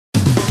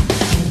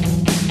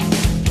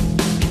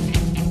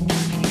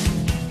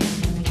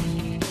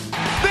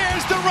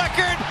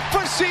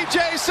C.J.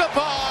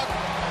 Sapong,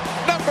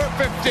 number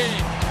 15.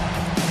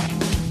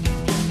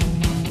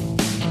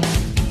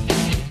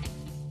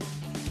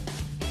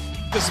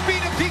 The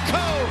speed of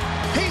Pico.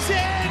 He's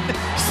in.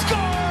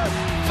 Score.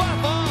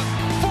 Fafok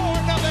for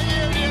another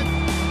Union.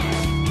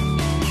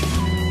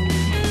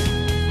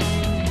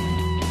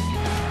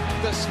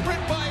 The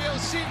sprint by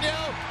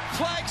Ilsinho.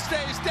 Flag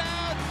stays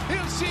down.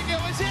 Ilsinho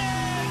is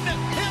in.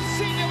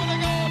 Ilsinho with a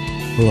goal.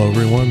 Hello,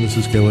 everyone. This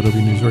is KLW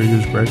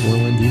Newsradio's Greg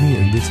Orlandini,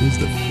 and this is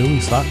the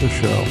Philly Soccer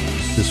Show.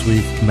 This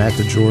week, Matt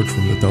DeGeorge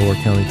from the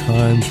Delaware County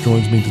Times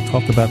joins me to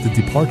talk about the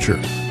departure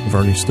of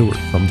Ernie Stewart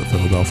from the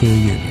Philadelphia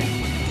Union.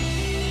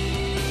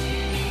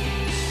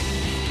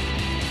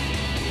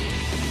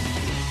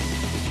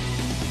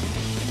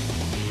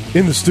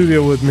 In the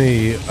studio with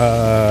me,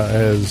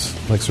 as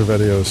Mike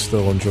Cervetio is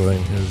still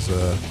enjoying his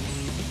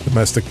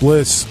domestic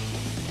bliss,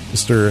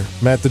 Mr.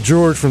 Matt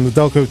DeGeorge from the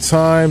Delco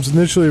Times.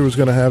 Initially, was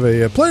going to have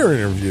a player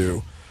interview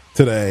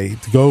today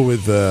to go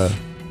with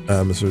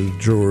Mr.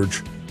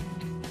 George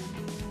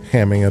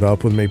hamming it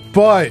up with me,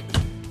 but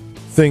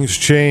things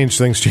changed.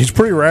 Things changed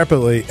pretty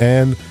rapidly,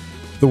 and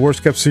the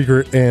worst-kept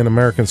secret in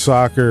American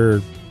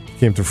soccer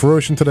came to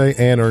fruition today,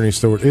 and Ernie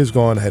Stewart is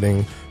gone,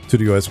 heading to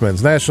the U.S.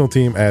 men's national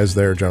team as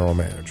their general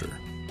manager.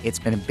 It's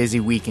been a busy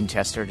week in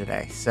Chester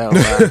today, so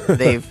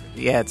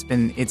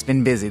it's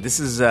been busy. This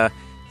is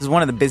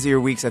one of the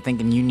busier weeks, I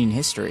think, in Union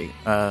history.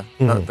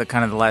 The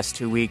kind of the last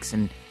 2 weeks,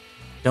 and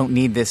don't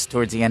need this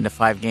towards the end of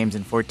 5 games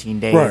in 14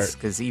 days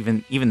because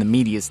even the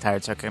media is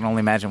tired. So I can only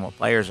imagine what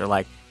players are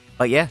like.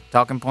 But yeah,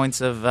 talking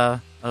points of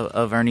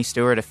Ernie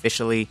Stewart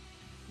officially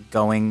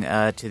going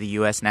to the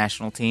U.S.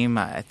 national team.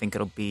 I think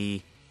it'll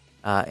be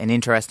an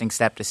interesting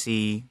step to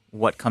see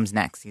what comes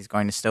next. He's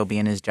going to still be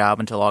in his job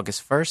until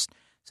August 1st,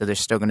 so there's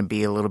still going to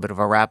be a little bit of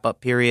a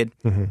wrap-up period,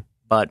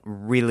 but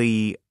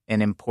really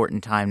an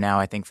important time now,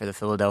 I think, for the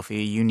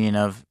Philadelphia Union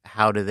of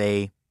how do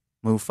they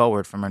move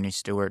forward from Ernie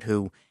Stewart,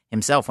 who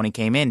himself, when he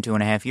came in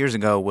 2.5 years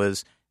ago,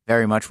 was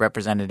very much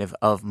representative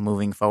of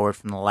moving forward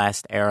from the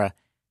last era.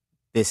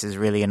 This is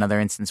really another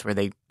instance where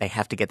they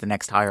have to get the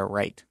next hire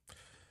right.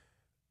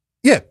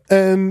 Yeah,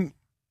 and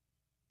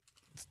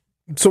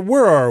so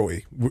where are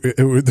we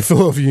with the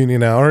Philadelphia Union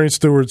now? Ernie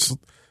Stewart's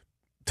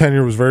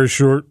tenure was very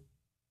short,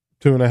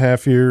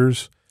 2.5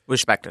 years.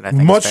 Respected, I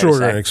think. Much shorter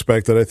than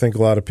expected. I think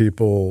a lot of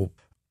people.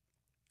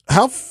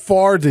 How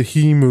far did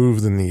he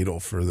move the needle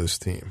for this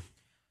team?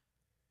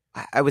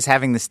 I was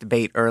having this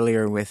debate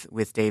earlier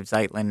with Dave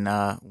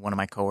Zeitlin, one of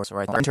my coworkers,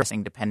 where I thought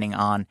interesting depending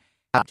on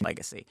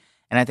legacy.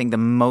 And I think the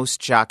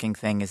most shocking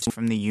thing is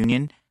from the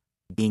Union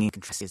being in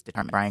control is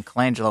determined Brian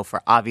Colangelo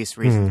for obvious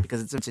reasons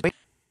because it's a situation.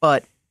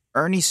 But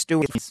Ernie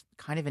Stewart is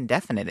kind of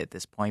indefinite at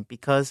this point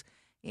because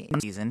in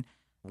the season,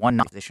 one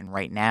position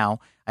right now.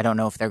 I don't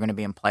know if they're going to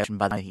be in play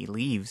by the time he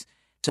leaves.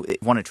 So he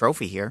won a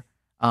trophy here.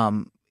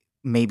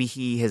 Maybe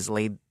he has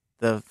laid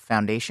the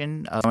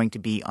foundation of going to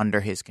be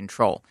under his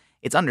control.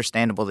 It's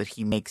understandable that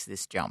he makes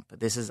this jump.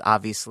 This is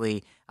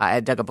obviously, I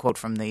dug up a quote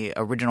from the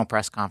original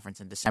press conference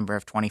in December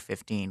of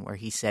 2015 where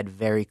he said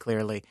very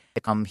clearly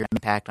to come here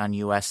impact on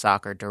U.S.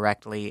 soccer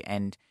directly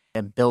and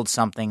build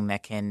something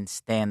that can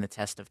stand the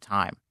test of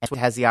time. That's what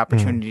he has the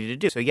opportunity to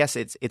do. So yes,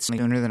 it's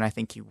sooner than I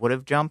think he would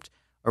have jumped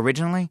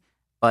originally,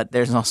 but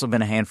there's also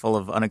been a handful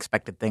of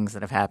unexpected things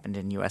that have happened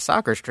in U.S.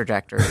 soccer's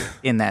trajectory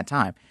in that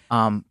time.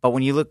 But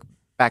when you look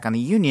back on the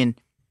Union,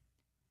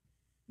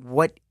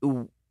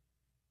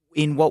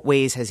 in what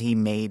ways has he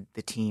made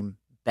the team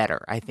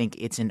better? I think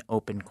it's an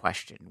open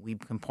question. We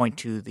can point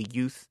to the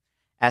youth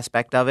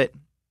aspect of it.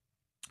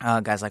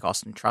 Guys like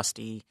Austin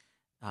Trusty,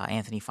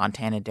 Anthony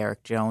Fontana,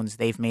 Derek Jones,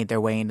 they've made their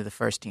way into the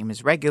first team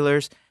as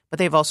regulars, but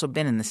they've also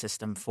been in the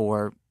system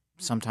for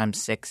sometimes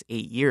 6-8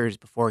 years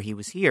before he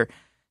was here.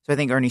 So I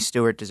think Ernie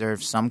Stewart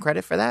deserves some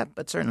credit for that,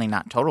 but certainly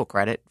not total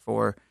credit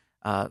for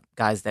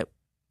guys that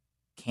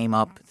came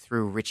up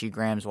through Richie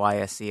Graham's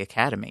YSC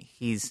Academy.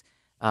 He's,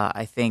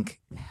 I think,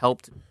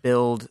 helped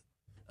build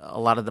a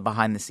lot of the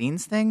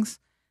behind-the-scenes things,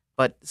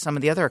 but some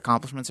of the other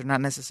accomplishments are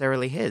not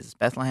necessarily his.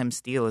 Bethlehem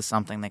Steel is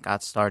something that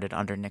got started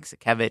under Nick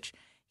Sakevich.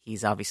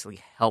 He's obviously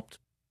helped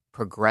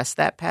progress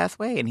that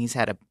pathway, and he's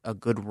had a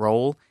good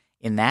role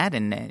in that.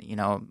 And,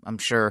 I'm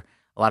sure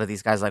a lot of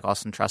these guys like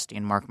Austin Trusty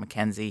and Mark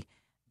McKenzie,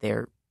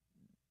 their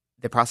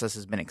process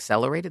has been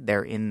accelerated.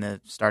 They're in the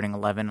starting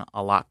 11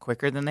 a lot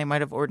quicker than they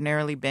might have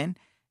ordinarily been.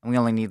 And we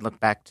only need to look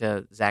back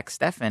to Zach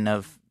Steffen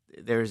of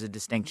there's a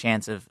distinct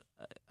chance of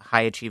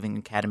high-achieving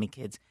academy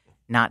kids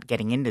not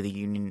getting into the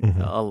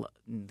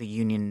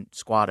union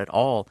squad at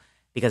all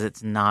because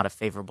it's not a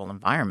favorable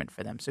environment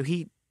for them. So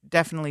he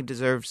definitely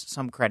deserves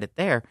some credit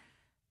there,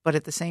 but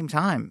at the same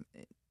time,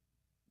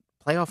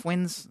 playoff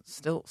wins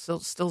still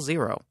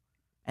 0,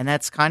 and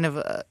that's kind of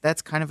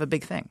a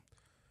big thing.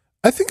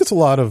 I think it's a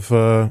lot of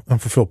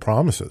unfulfilled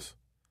promises.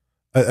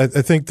 I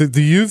think that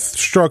the youth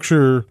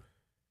structure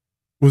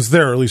was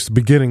there, or at least the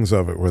beginnings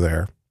of it were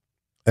there,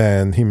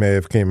 and he may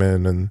have came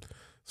in and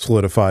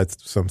solidified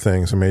some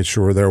things and made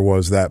sure there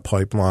was that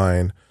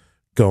pipeline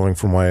going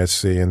from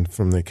YSC and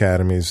from the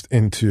academies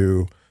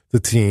into the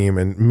team,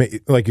 and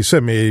like you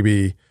said,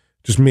 maybe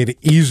just made it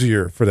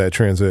easier for that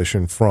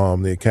transition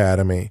from the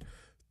academy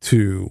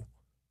to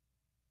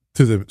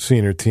the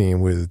senior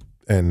team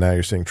and now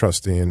you're seeing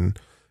Trusty and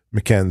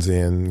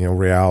McKenzie and,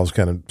 Real's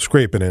kind of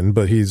scraping in,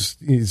 but he's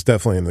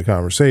definitely in the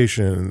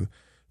conversation and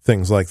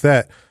things like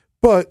that.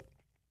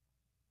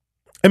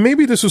 And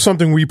maybe this was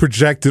something we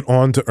projected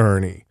onto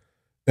Earnie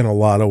in a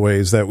lot of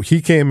ways, that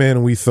he came in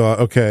and we thought,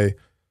 okay,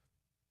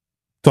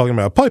 talking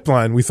about a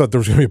pipeline, we thought there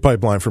was going to be a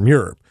pipeline from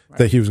Europe, right,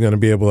 that he was going to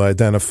be able to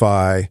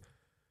identify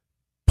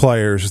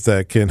players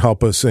that can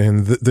help us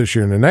in this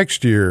year and the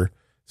next year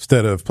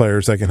instead of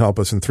players that can help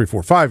us in 3,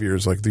 4, 5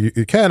 years like the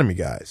academy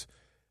guys.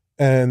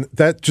 And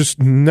that just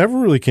never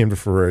really came to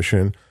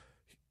fruition.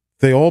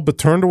 They all but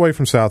turned away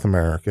from South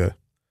America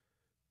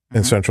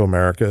and Central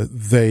America.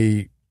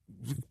 They,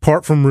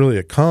 apart from really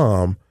a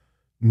COM,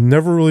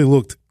 never really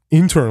looked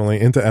internally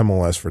into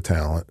MLS for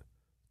talent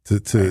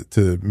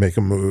to make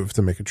a move,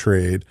 to make a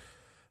trade.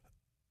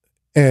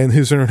 And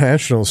his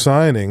international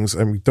signings,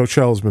 I mean,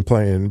 Dochel's been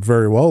playing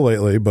very well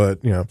lately, but,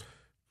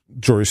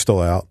 Jory's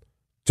still out.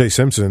 Jay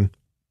Simpson,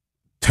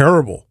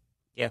 terrible.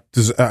 Yeah,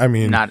 he's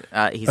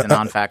a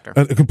non-factor,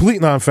 a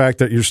complete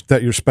non-factor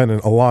that you're spending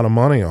a lot of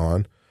money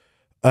on,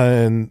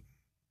 and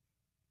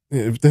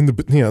then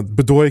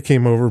Bedoya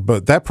came over,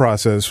 but that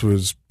process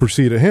was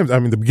preceded him. I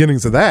mean, the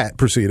beginnings of that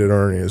preceded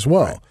Earnie as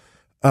well.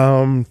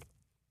 Right.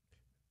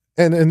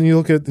 And you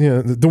look at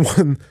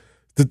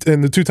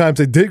the 2 times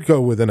they did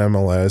go with an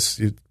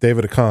MLS,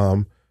 David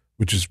Accam,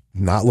 which is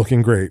not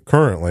looking great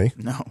currently,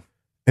 no,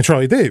 and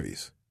Charlie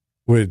Davies,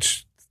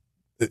 which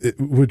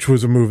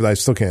was a move that I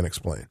still can't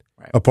explain.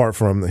 Right. Apart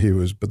from that he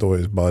was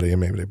Bedoya's buddy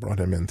and maybe they brought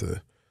him in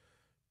to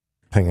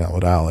hang out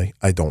with Ali.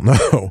 I don't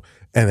know.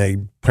 And they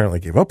apparently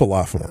gave up a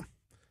lot for him.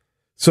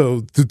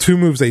 So the 2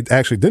 moves they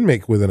actually did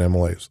make with an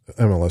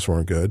MLS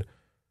weren't good.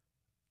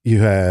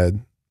 You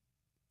had,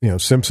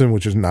 Simpson,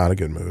 which is not a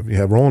good move. You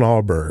have Roland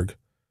Alberg,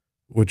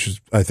 which is,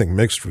 I think,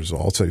 mixed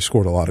results. He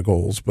scored a lot of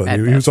goals, but he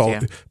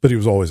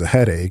was always a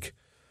headache.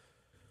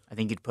 I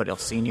think you'd put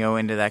Ilsinho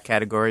into that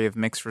category of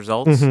mixed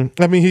results.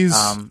 Mm-hmm. I mean, he's...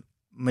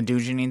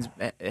 Medunjanin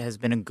has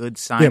been a good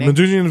signing. Yeah,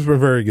 Medunjanin's been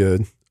very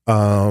good.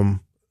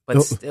 But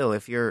still,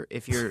 if you're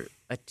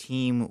a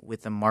team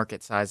with the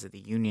market size of the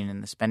Union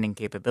and the spending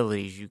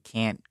capabilities, you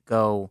can't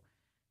go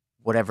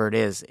whatever it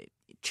is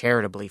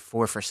charitably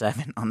 4 for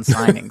 7 on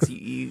signings.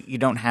 you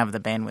don't have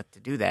the bandwidth to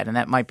do that, and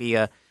that might be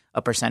a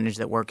percentage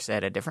that works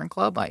at a different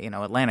club.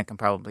 Atlanta can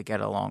probably get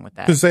along with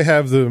that because they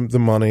have the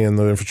money and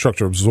the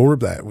infrastructure to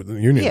absorb that. With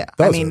the Union, yeah.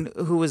 I mean,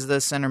 who was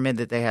the center mid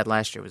that they had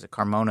last year? Was it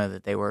Carmona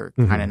that they were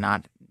kind of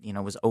not?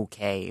 Was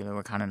okay. They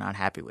were kind of not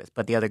happy with,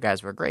 but the other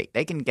guys were great.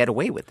 They can get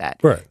away with that.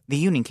 Right. The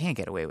Union can't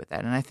get away with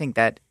that, and I think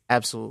that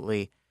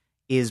absolutely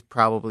is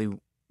probably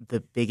the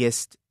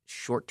biggest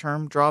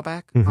short-term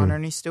drawback on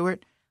Earnie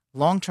Stewart.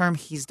 Long-term,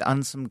 he's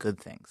done some good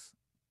things,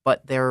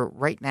 but they're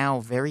right now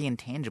very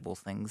intangible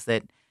things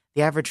that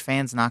the average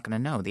fan's not going to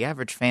know. The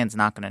average fan's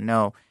not going to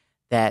know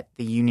that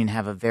the Union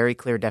have a very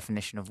clear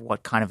definition of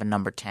what kind of a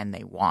number 10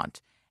 they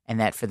want. And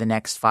that for the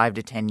next 5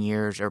 to 10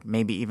 years, or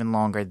maybe even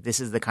longer, this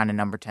is the kind of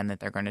number 10 that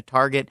they're going to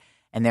target,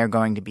 and they're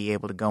going to be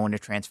able to go into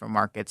transfer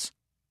markets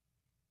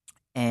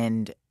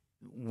and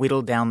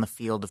whittle down the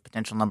field of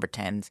potential number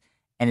 10s,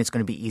 and it's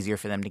going to be easier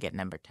for them to get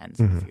number 10s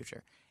in the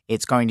future.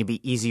 It's going to be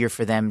easier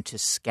for them to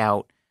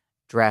scout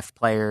draft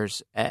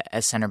players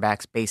as center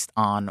backs based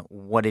on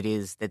what it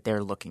is that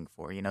they're looking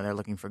for. They're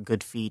looking for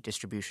good feet,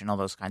 distribution, all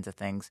those kinds of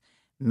things.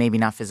 Maybe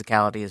not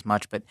physicality as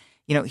much, but,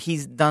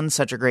 he's done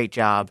such a great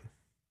job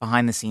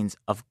behind the scenes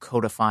of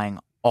codifying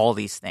all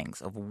these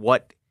things, of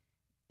what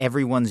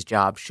everyone's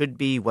job should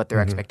be, what their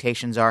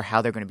expectations are,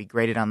 how they're going to be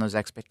graded on those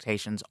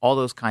expectations, all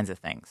those kinds of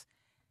things.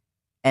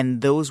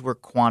 And those were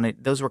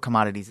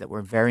commodities that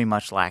were very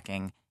much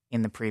lacking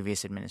in the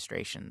previous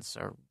administrations,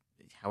 or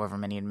however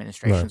many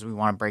administrations we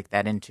want to break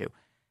that into.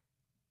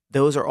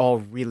 Those are all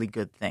really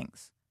good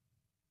things.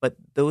 But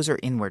those are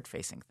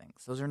inward-facing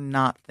things. Those are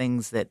not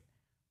things that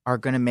are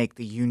going to make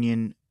the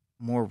Union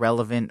more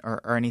relevant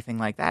or anything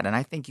like that. And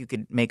I think you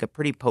could make a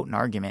pretty potent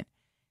argument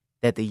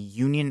that the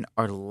Union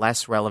are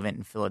less relevant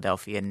in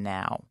Philadelphia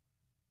now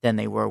than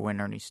they were when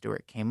Earnie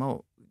Stewart came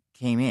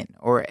in.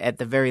 Or at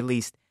the very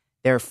least,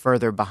 they're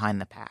further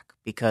behind the pack.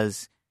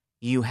 Because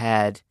you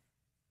had,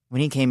 when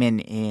he came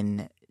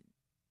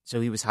so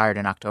he was hired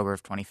in October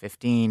of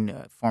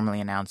 2015, formally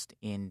announced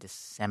in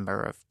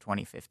December of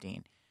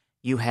 2015.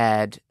 You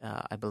had,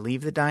 I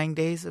believe, the dying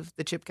days of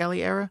the Chip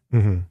Kelly era.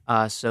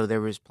 So there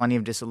was plenty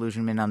of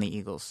disillusionment on the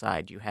Eagles'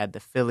 side. You had the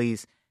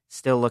Phillies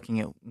still looking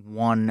at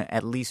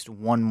at least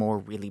one more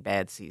really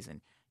bad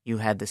season. You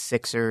had the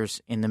Sixers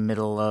in the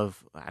middle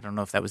of, I don't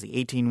know if that was the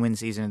 18-win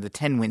season or the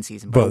 10-win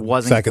season, but it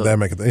wasn't.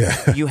 Academic,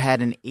 yeah. You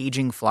had an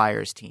aging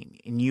Flyers team,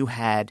 and you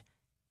had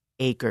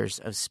acres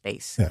of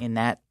space in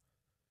that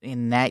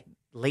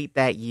late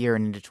that year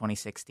and into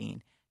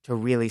 2016 to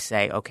really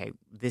say, okay,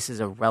 this is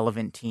a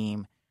relevant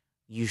team.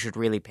 You should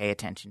really pay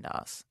attention to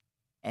us.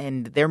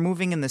 And they're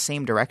moving in the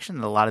same direction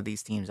that a lot of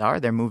these teams are.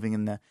 They're moving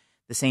in the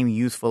same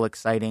youthful,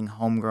 exciting,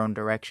 homegrown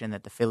direction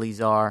that the Phillies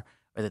are,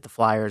 or that the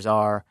Flyers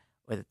are,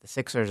 or that the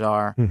Sixers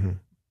are,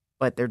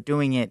 but they're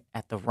doing it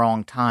at the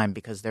wrong time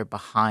because they're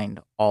behind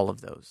all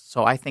of those.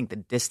 So I think the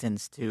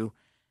distance to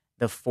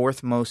the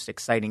fourth most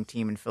exciting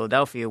team in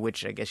Philadelphia,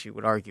 which I guess you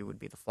would argue would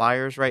be the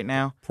Flyers right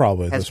now,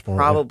 probably at has this point,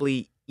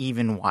 probably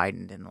even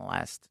widened in the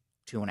last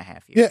 2.5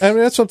 years. Yeah, I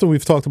mean, that's something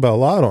we've talked about a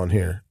lot on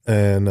here,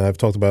 and I've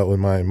talked about with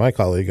my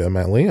colleague,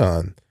 Matt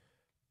Leon,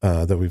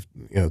 that we've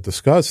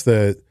discussed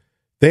that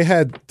they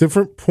had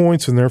different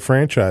points in their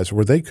franchise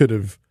where they could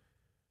have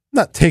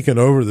not taken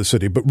over the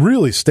city, but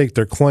really staked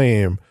their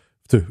claim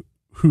to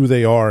who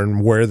they are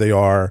and where they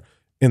are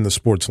in the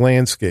sports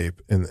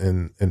landscape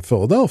in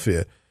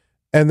Philadelphia.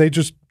 And they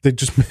just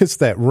missed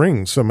that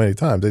ring so many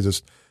times. They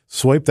just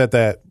swiped at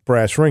that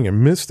brass ring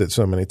and missed it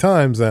so many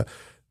times that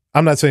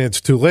I'm not saying it's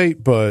too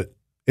late, but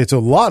it's a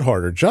lot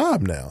harder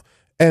job now.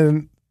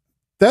 And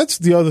that's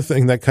the other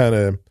thing that kind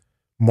of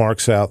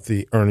marks out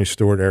the Earnie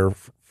Stewart era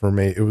for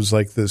me. It was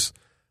like this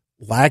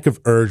lack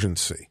of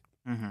urgency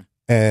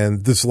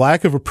and this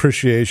lack of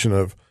appreciation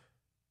of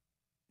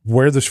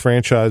where this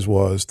franchise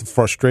was, the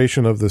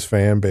frustration of this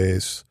fan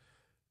base,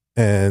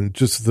 and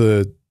just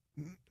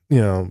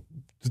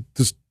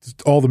just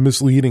all the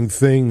misleading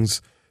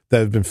things that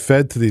have been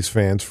fed to these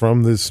fans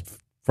from this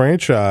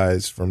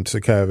franchise, from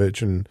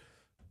Sikavich, and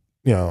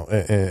we're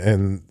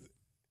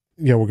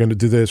going to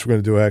do this, we're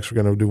going to do X,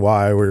 we're going to do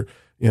Y,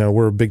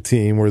 we're a big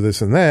team, we're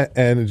this and that,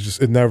 and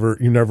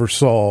you never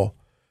saw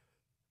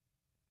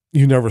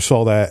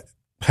that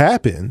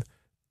happen.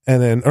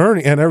 And then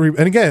Earnie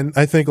and again,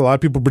 I think a lot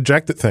of people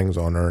projected things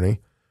on Earnie,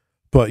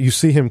 but you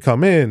see him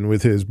come in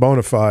with his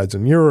bona fides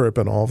in Europe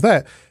and all of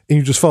that, and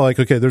you just felt like,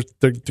 okay, they're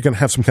going to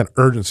have some kind of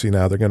urgency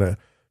now. They're going to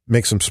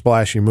make some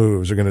splashy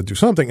moves. They're going to do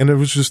something. And it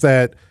was just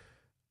that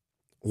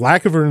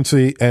lack of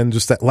urgency and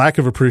just that lack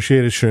of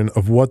appreciation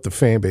of what the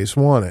fan base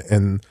wanted.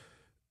 And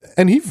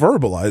he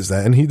verbalized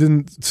that, and he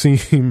didn't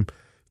seem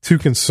too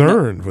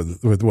concerned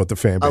with what the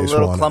fan base wanted. A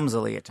little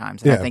clumsily at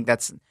times. And I think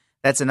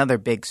that's another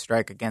big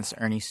strike against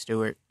Earnie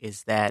Stewart,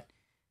 is that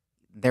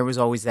there was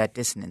always that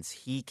dissonance.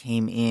 He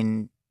came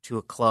in to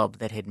a club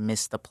that had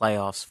missed the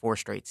playoffs 4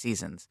 straight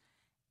seasons.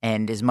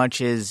 And as much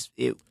as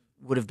it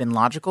would have been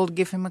logical to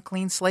give him a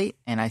clean slate,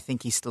 and I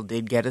think he still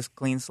did get a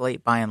clean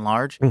slate by and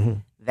large,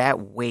 that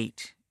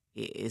weight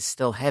is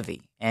still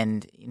heavy.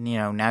 And,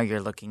 now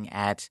you're looking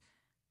at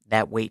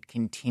that weight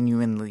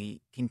continuously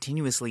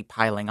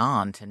piling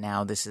on to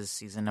now this is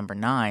season number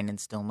 9 and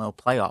still no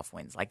playoff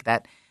wins. Like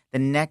that, the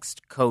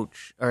next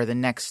coach or the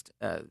next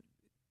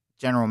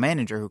general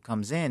manager who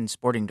comes in,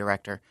 sporting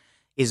director,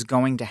 is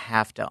going to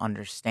have to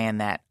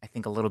understand that, I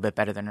think, a little bit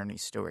better than Earnie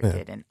Stewart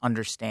did, and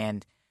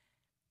understand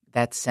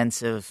that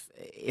sense of,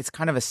 it's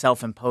kind of a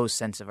self-imposed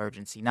sense of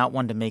urgency, not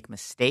one to make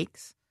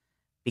mistakes,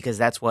 because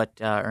that's what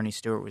Earnie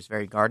Stewart was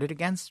very guarded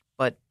against,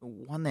 but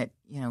one that,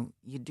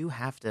 you do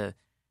have to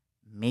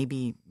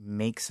maybe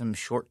make some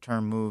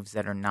short-term moves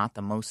that are not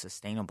the most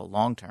sustainable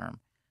long-term,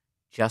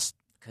 just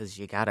because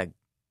you got to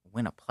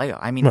win a playoff.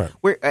 I mean,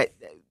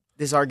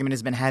 this argument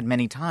has been had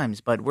many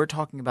times, but we're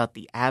talking about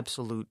the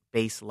absolute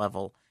base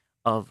level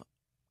of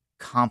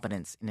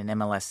competence in an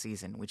MLS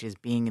season, which is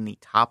being in the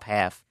top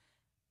half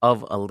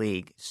of a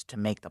league to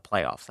make the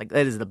playoffs. Like,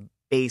 that is the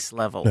base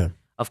level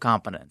of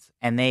competence.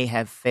 And they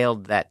have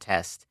failed that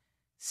test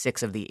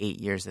 6 of the 8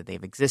 years that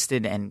they've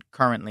existed, and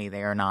currently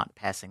they are not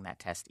passing that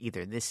test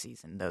either this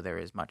season, though there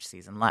is much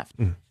season left.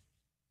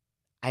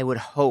 I would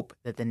hope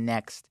that the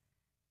next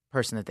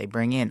person that they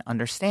bring in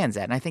understands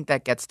that. And I think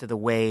that gets to the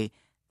way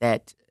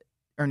that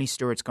Earnie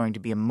Stewart's going to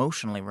be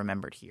emotionally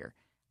remembered here.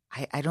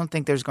 I don't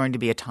think there's going to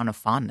be a ton of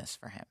fondness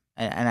for him.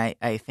 And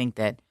I think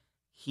that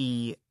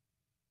he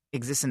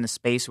exists in a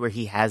space where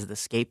he has the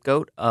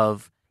scapegoat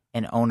of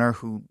an owner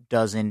who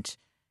doesn't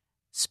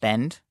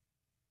spend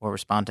or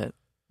respond to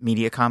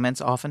media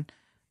comments often.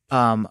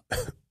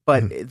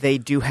 But they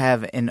do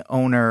have an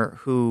owner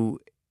who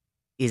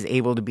is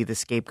able to be the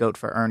scapegoat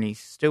for Earnie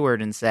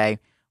Stewart and say,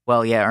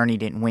 well, yeah, Earnie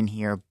didn't win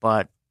here,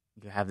 but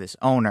you have this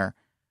owner.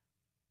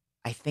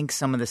 I think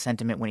some of the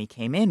sentiment when he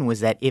came in was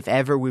that if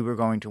ever we were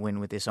going to win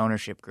with this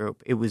ownership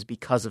group, it was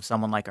because of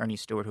someone like Earnie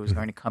Stewart who was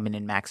going to come in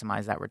and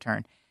maximize that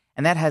return.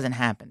 And that hasn't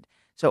happened.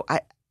 So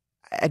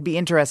I'd be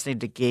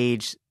interested to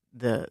gauge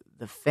the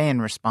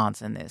fan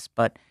response in this,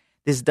 but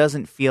this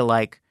doesn't feel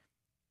like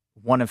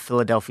one of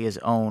Philadelphia's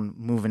own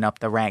moving up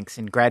the ranks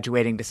and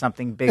graduating to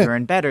something bigger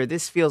and better.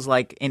 This feels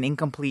like an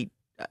incomplete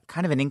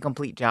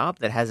job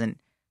that hasn't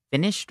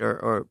finished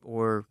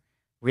or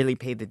really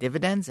paid the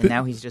dividends, and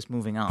now he's just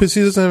moving on. Because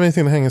he doesn't have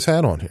anything to hang his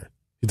hat on here.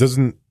 He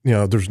doesn't,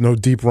 there's no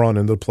deep run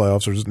into the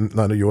playoffs. There's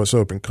not a U.S.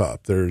 Open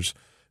Cup. There's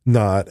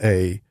not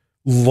a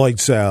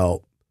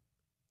lights-out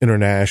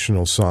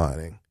international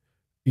signing.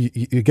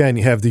 Again,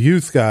 you have the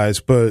youth guys,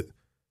 but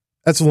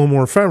that's a little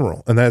more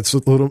ephemeral, and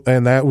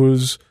that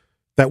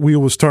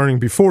wheel was turning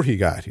before he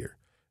got here,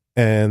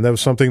 and that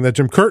was something that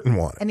Jim Curtin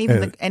wanted.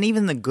 And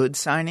even the good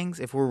signings,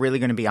 if we're really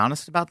going to be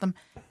honest about them,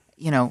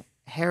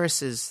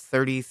 Harris is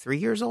 33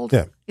 years old.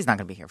 Yeah. He's not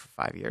going to be here for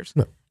 5 years.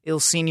 No.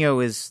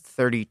 Ilsinho is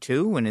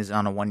 32 and is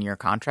on a 1-year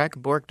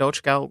contract. Borek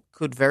Dochgal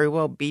could very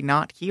well be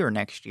not here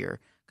next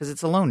year because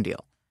it's a loan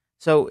deal.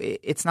 So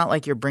it's not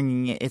like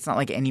it's not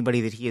like anybody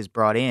that he has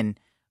brought in,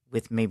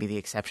 with maybe the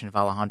exception of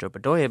Alejandro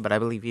Bedoya, but I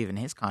believe even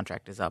his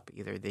contract is up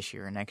either this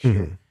year or next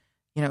year.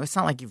 It's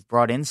not like you've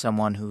brought in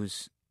someone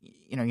who's,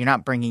 you're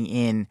not bringing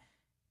in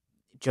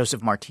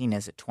Joseph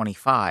Martinez at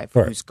 25,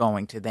 right, who's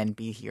going to then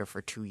be here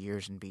for 2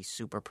 years and be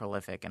super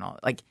prolific and all.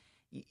 Like,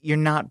 you're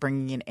not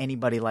bringing in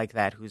anybody like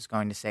that who's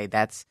going to say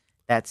that's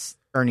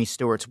Earnie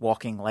Stewart's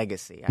walking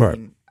legacy. I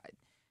mean,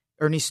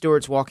 Earnie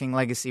Stewart's walking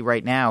legacy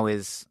right now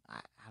is,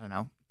 I don't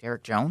know,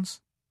 Derek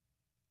Jones,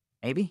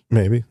 maybe,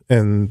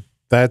 and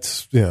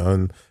that's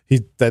and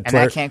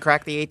that can't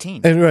crack the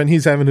 18, and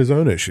he's having his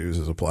own issues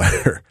as a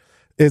player.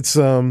 It's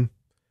so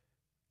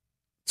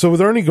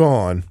with Earnie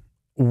gone,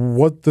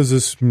 what does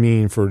this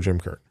mean for Jim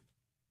Curtin?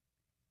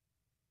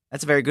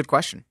 That's a very good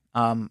question.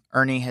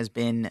 Earnie has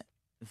been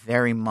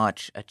very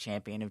much a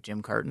champion of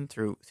Jim Curtin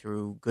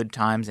through good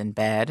times and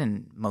bad,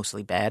 and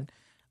mostly bad.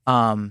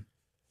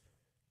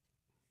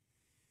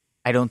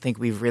 I don't think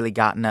we've really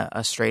gotten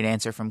a straight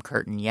answer from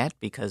Curtin yet,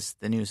 because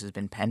the news has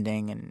been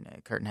pending and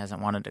Curtin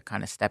hasn't wanted to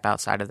kind of step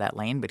outside of that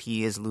lane, but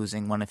he is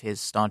losing one of his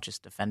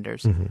staunchest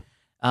defenders.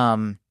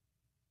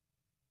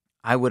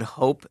 I would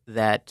hope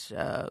that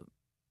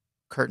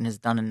Curtin has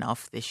done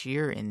enough this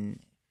year in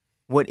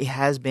what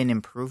has been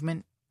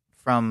improvement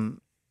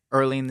from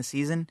early in the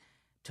season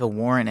to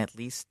warrant at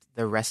least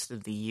the rest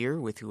of the year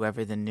with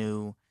whoever the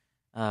new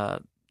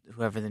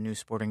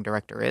sporting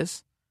director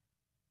is.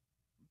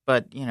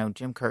 But,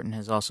 Jim Curtin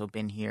has also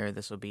been here.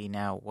 This will be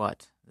now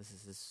what? This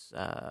is his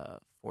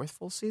fourth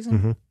full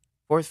season?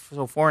 Fourth,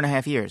 so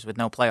 4.5 years with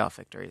no playoff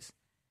victories.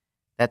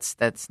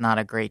 That's not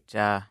a great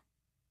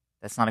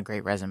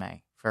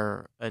resume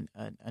for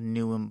a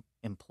new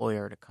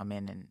employer to come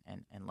in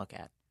and look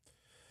at.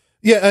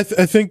 Yeah,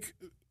 I think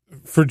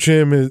for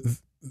Jim,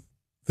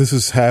 this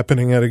is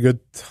happening at a good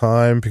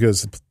time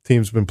because the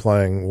team's been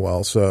playing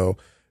well. So,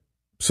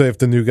 say if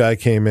the new guy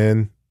came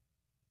in,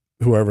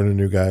 whoever the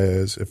new guy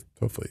is,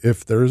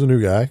 if there is a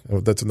new guy,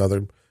 that's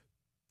another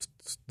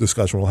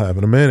discussion we'll have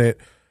in a minute,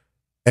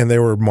 and they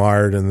were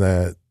mired in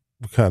that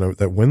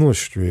winless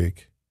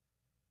streak,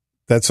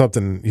 that's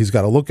something he's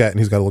got to look at, and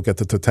he's got to look at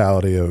the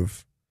totality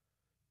of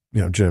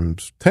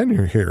Jim's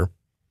tenure here.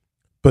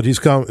 But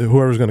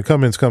whoever's going to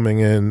come in is coming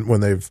in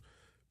when the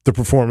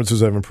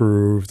performances have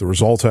improved, the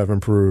results have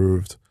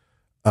improved,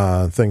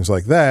 things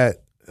like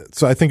that.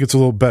 So I think it's a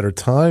little better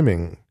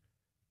timing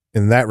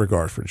in that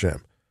regard for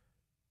Jim,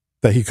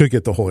 that he could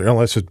get the whole year,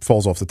 unless it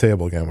falls off the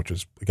table again, which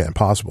is, again,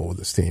 possible with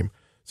this team.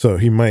 So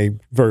he may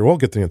very well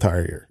get the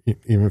entire year,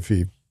 even if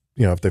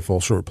if they fall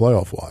short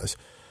playoff-wise.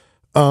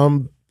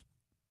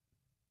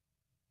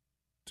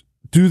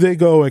 Do they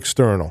go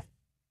external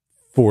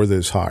for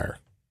this hire?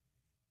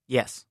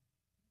 Yes.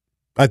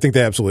 I think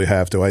they absolutely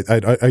have to.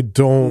 I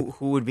don't.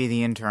 Who would be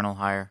the internal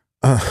hire?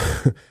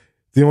 The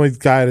only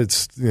guy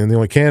the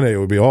only candidate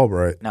would be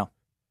Albright. No.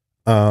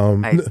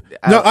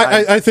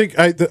 I think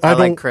I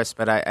like Chris,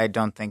 but I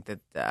don't think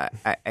that.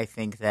 I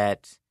think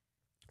that.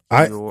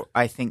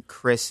 I think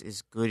Chris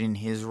is good in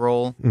his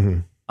role,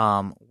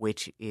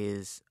 which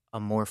is a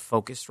more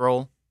focused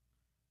role.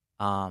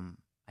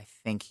 I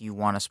think you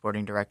want a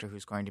sporting director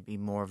who's going to be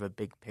more of a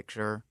big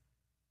picture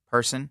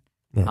person,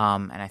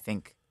 and I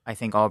think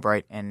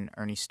Albright and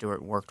Earnie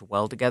Stewart worked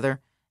well together,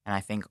 and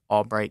I think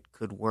Albright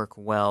could work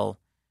well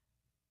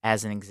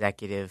as an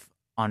executive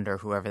under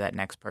whoever that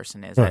next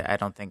person is. Right. I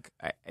don't think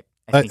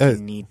I think you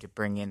need to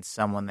bring in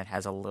someone that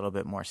has a little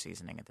bit more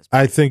seasoning at this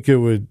point. I think it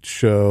would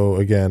show,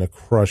 again, a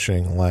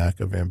crushing lack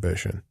of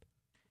ambition.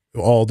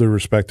 All due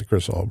respect to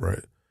Chris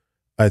Albright,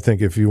 I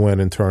think if you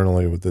went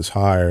internally with this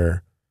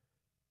hire,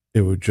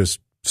 it would just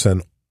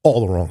send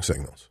all the wrong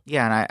signals.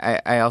 Yeah,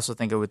 and I also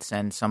think it would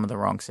send some of the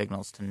wrong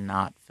signals to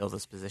not fill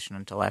this position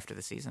until after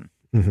the season.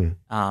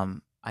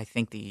 I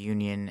think the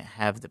Union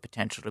have the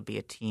potential to be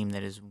a team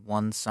that is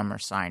one summer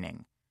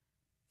signing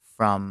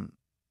from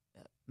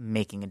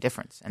making a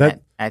difference.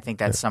 And I think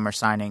that summer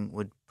signing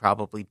would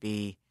probably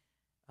be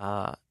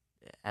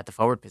at the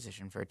forward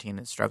position for a team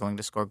that's struggling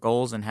to score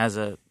goals and has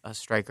a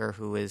striker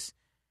who is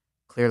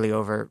clearly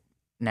over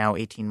now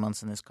 18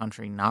 months in this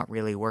country not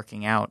really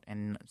working out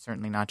and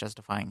certainly not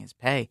justifying his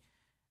pay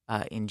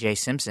in Jay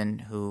Simpson,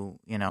 who,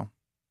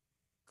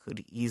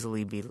 could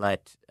easily be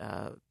let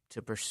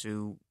to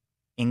pursue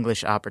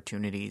English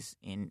opportunities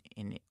in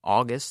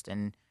August,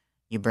 and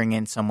you bring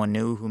in someone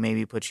new who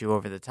maybe puts you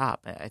over the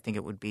top. I think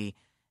it would be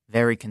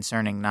very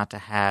concerning not to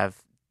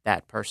have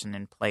that person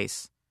in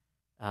place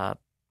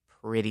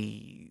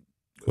pretty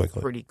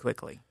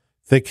quickly.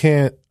 They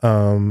can't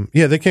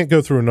they can't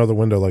go through another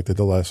window like they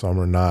did last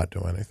summer and not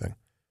do anything.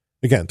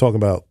 Again, talking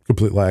about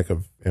complete lack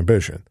of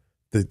ambition.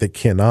 They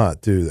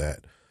cannot do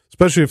that,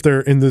 especially if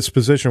they're in this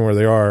position where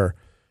they are.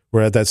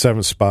 We're at that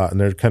 7th spot,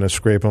 and they're kind of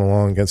scraping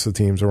along against the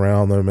teams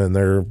around them, and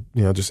they're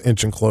just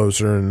inching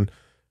closer, and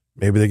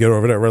maybe they get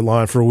over that red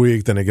line for a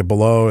week, then they get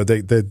below it.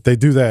 They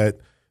do that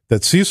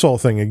seesaw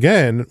thing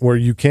again, where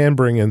you can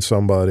bring in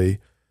somebody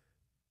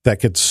that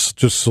could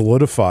just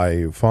solidify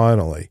you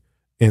finally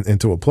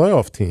into a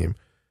playoff team.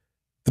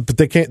 but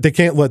they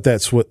can't let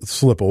that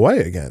slip away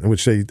again,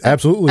 which they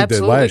absolutely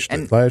did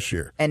last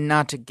year. And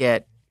not to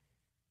get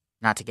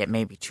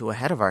maybe too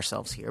ahead of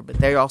ourselves here, but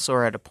they also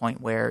are at a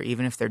point where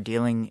even if they're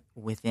dealing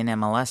within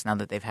MLS now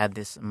that they've had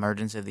this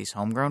emergence of these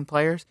homegrown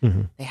players,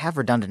 they have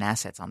redundant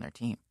assets on their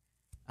team.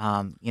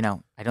 I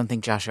don't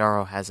think Josh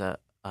Arrow has a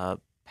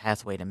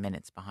pathway to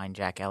minutes behind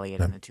Jack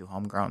Elliott and the two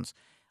homegrowns.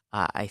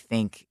 I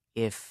think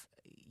if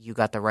you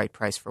got the right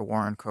price for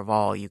Warren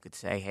Creavalle, you could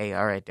say, hey,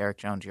 all right, Derek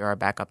Jones, you're our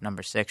backup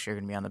number 6. You're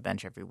going to be on the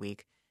bench every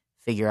week.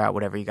 Figure out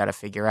whatever you got to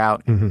figure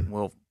out.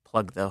 We'll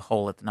plug the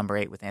hole at the number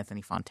 8 with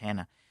Anthony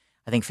Fontana.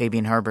 I think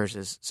Fabian Herbers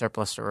is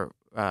surplus to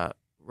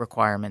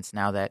requirements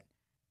now that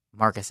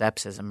Marcus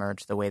Epps has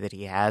emerged the way that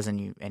he has, and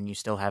you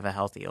still have a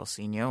healthy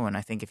Ilsinho. And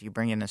I think if you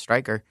bring in a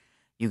striker,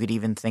 you could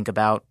even think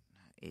about,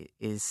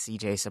 is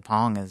CJ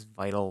Sapong as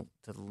vital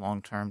to the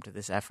long term to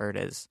this effort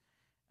as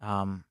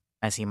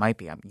he might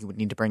be? You would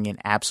need to bring in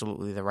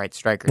absolutely the right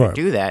striker to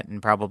do that,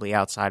 and probably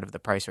outside of the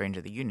price range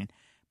of the Union.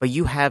 But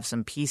you have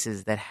some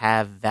pieces that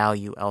have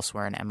value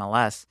elsewhere in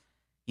MLS.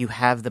 You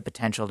have the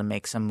potential to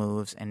make some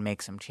moves and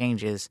make some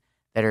changes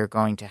that are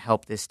going to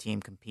help this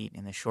team compete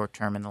in the short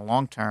term and the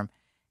long term.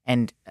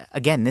 And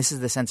again, this is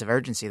the sense of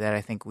urgency that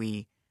I think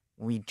we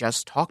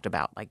just talked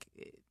about. Like,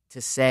 to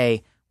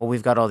say, well,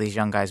 we've got all these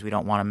young guys, we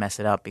don't want to mess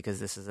it up because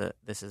this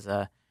is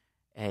a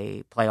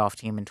playoff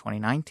team in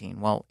 2019.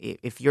 Well,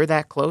 if you're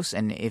that close,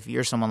 and if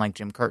you're someone like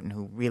Jim Curtin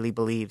who really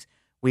believes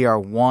we are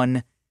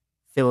one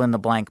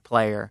fill-in-the-blank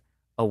player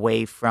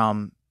away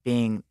from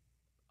being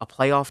a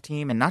playoff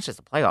team, and not just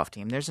a playoff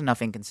team, there's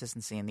enough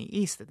inconsistency in the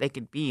East that they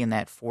could be in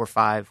that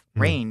 4-5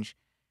 range.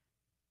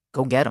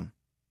 Go get them.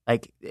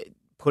 Like,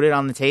 put it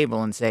on the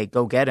table and say,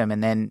 go get them,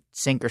 and then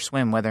sink or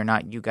swim whether or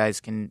not you guys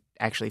can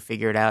actually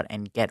figure it out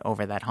and get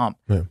over that hump.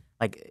 Yeah.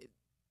 Like,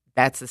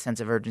 that's the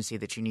sense of urgency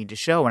that you need to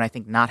show, and I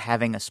think not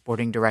having a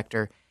sporting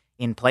director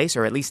in place,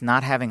 or at least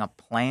not having a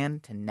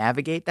plan to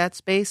navigate that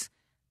space,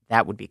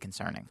 that would be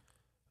concerning.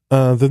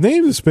 The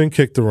name that's been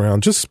kicked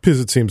around, just because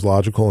it seems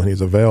logical and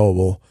he's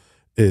available,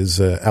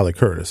 is Ali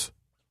Curtis,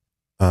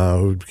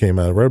 who came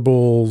out of Red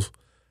Bulls,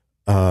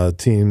 a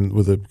team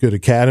with a good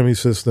academy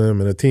system,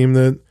 and a team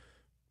that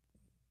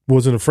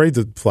wasn't afraid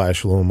to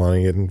flash a little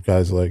money, and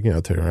guys like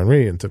Terry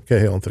Henry and Tim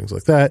Cahill and things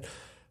like that.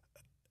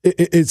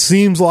 It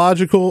seems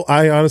logical.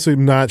 I honestly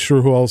am not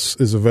sure who else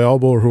is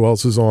available or who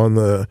else is on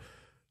the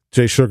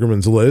Jay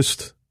Sugarman's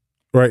list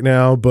right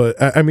now, but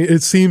I mean,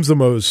 it seems the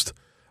most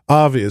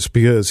obvious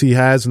because he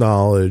has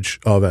knowledge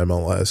of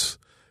MLS,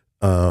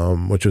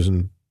 which is,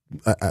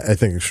 I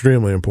think,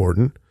 extremely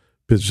important.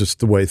 It's just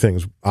the way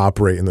things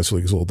operate in this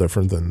league is a little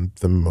different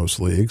than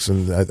most leagues,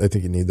 and I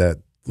think you need that,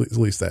 at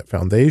least that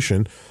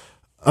foundation.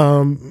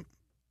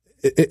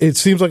 It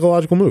seems like a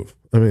logical move.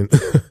 I mean,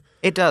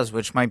 it does,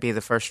 which might be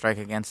the first strike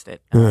against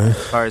it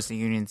as far as the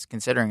Union's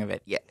considering of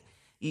it. Yeah,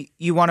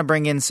 you want to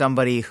bring in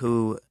somebody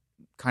who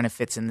kind of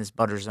fits in this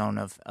butter zone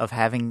of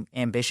having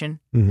ambition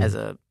as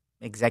a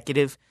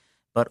executive,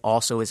 but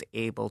also is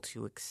able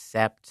to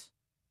accept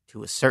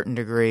to a certain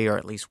degree, or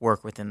at least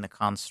work within the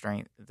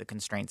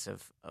constraints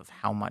of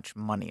how much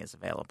money is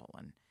available.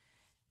 And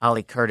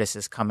Ali Curtis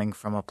is coming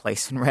from a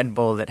place in Red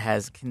Bull that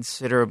has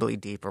considerably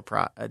deeper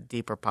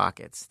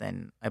pockets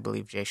than I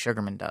believe Jay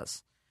Sugarman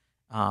does.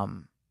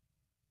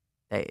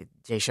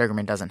 Jay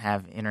Sugarman doesn't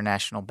have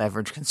International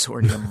Beverage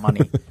Consortium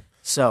money.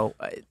 So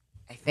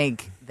I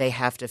think they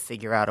have to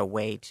figure out a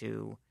way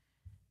to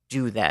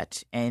do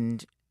that.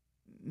 And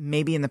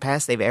maybe in the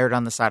past they've erred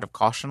on the side of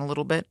caution a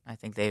little bit. I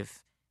think they've,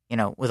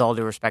 with all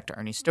due respect to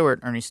Ernie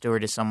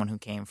Stewart is someone who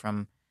came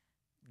from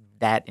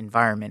that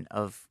environment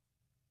of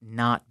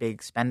not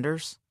big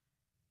spenders.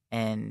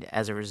 And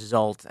as a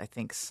result, I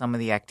think some of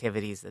the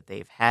activities that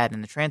they've had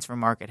in the transfer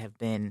market have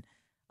been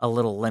a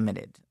little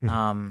limited.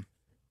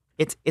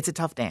 It's a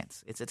tough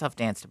dance. It's a tough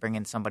dance to bring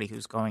in somebody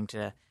who's going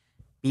to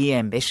be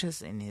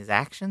ambitious in his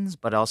actions,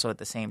 but also at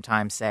the same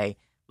time say,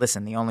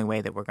 listen, the only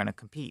way that we're going to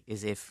compete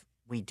is if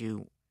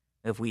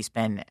we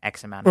spend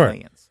X amount of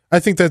millions. I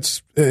think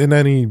that's in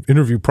any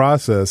interview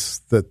process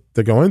that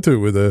they go into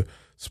with a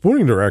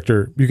sporting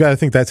director, you got to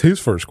think that's his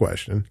first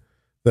question.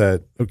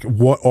 That, okay,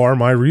 what are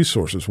my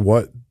resources?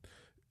 What,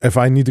 if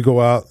I need to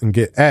go out and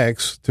get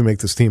X to make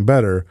this team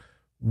better,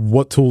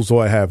 what tools do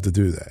I have to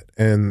do that?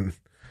 And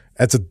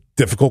that's a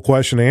difficult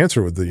question to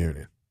answer with the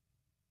Union.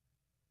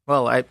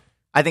 Well, I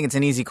think it's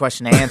an easy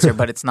question to answer,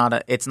 but it's not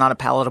a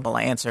palatable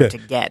answer to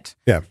get.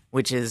 Yeah.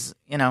 Which is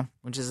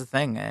a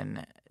thing.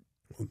 And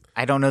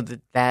I don't know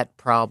that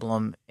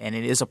problem, and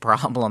it is a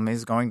problem,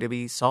 is going to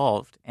be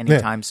solved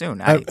anytime soon.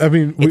 I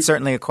mean, it's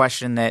certainly a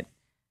question that,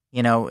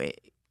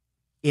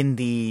 in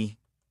the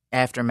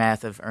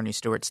aftermath of Ernie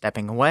Stewart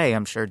stepping away,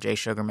 I'm sure Jay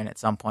Sugarman at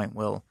some point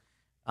will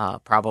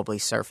probably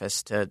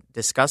surface to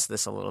discuss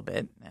this a little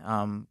bit.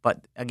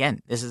 But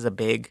again, this is a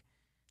big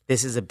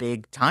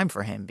time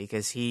for him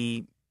because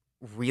he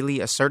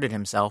really asserted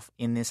himself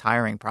in this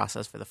hiring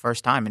process for the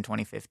first time in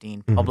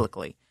 2015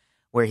 publicly,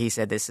 where he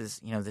said, this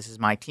is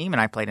my team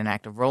and I played an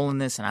active role in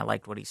this and I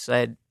liked what he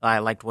said. I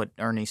liked what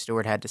Ernie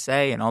Stewart had to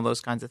say and all those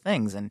kinds of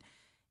things. And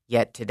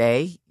Yet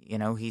today,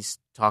 he's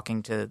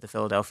talking to the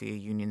Philadelphia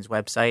Union's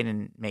website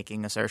and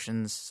making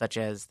assertions such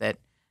as that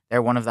they're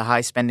one of the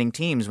high-spending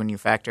teams when you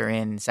factor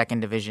in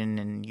second division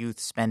and youth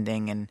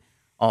spending and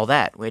all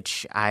that,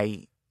 which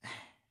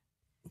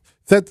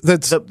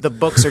the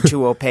books are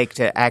too opaque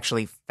to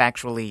actually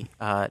factually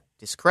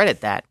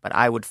discredit that, but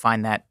I would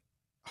find that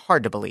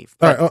hard to believe.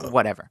 But right,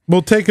 whatever.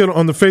 We'll take it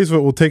on the face of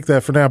it. We'll take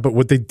that for now. But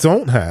what they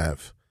don't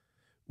have,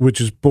 which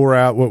is bore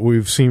out what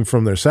we've seen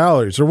from their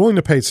salaries, they're willing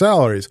to pay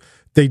salaries.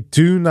 They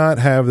do not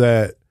have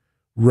that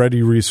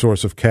ready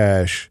resource of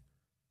cash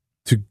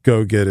to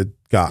go get a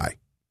guy.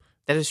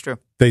 That is true.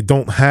 They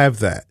don't have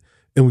that.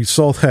 And we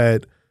saw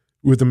that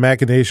with the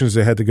machinations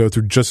they had to go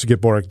through just to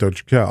get Borek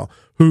Dochkel,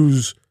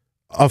 who's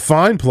a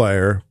fine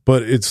player,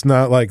 but it's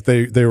not like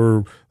they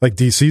were like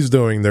DC's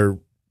doing. They're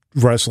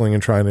wrestling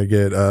and trying to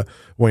get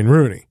Wayne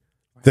Rooney.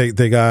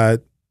 They got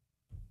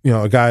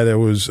a guy that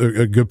was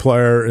a good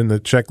player in the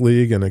Czech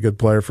league and a good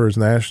player for his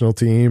national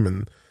team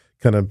and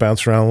kind of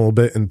bounced around a little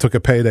bit and took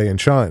a payday in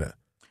China.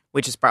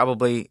 Which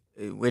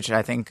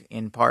I think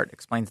in part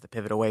explains the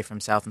pivot away from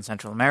South and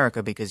Central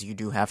America, because you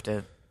do have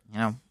to,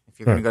 if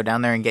you're going to go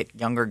down there and get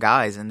younger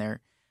guys in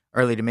their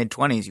early to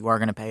mid-20s, you are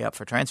going to pay up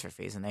for transfer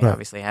fees, and they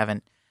obviously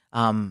haven't.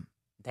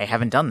 They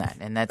haven't done that,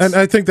 and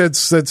I think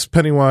that's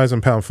penny wise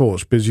and pound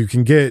foolish, because you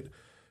get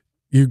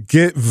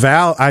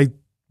I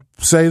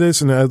say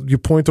this, and you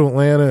point to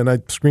Atlanta, and I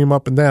scream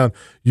up and down.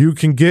 You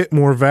can get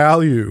more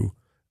value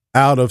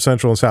out of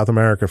Central and South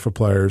America for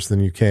players than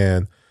you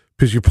can,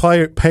 because you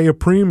pay a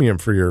premium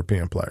for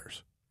European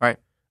players, right?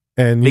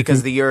 And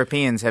because the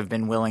Europeans have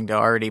been willing to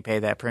already pay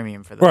that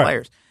premium for the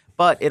players.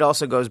 But it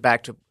also goes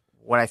back to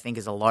what I think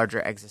is a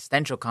larger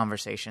existential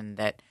conversation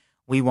that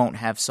we won't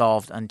have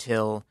solved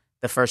until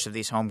the first of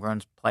these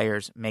homegrown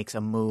players makes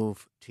a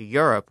move to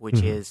Europe,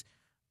 which is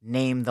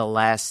name the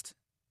last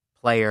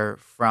player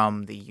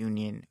from the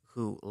Union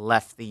who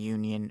left the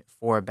Union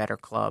for a better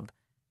club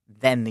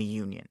than the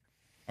Union.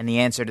 And the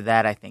answer to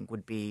that, I think,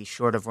 would be,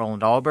 short of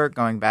Roland Alberg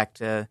going back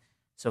to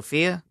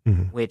Sofia,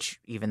 which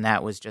even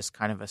that was just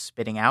kind of a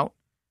spitting out,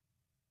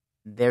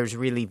 there's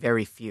really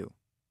very few.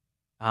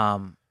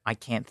 I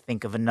can't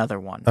think of another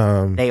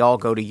one. They all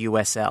go to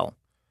USL.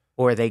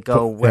 Or they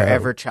go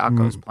wherever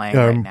Chaco's playing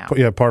right now.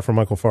 Yeah, apart from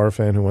Michael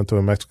Farfan, who went to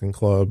a Mexican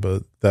club,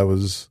 but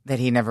that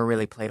he never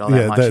really played all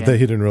that much. That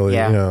he didn't really.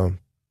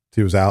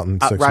 He was out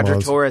in 6 months.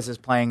 Roger Torres is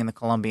playing in the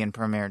Colombian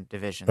Premier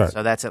Division,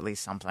 so that's at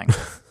least something.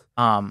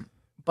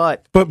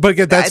 But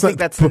again, I think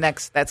that's the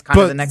next. That's kind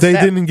of the next. They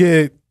step. didn't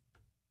get.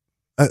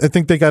 I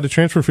think they got a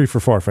transfer fee for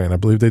Farfan. I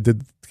believe they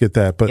did get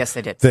that, but yes,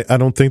 they did. I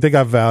don't think they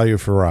got value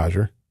for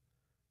Roger.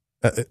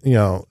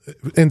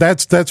 And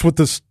that's what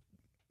this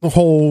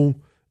whole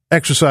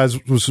exercise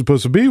was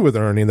supposed to be with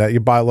Earnie, that you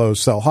buy low,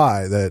 sell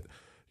high, that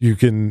you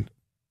can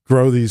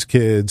grow these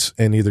kids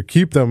and either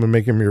keep them and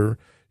make them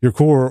your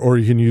core, or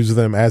you can use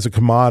them as a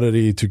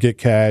commodity to get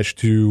cash,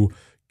 to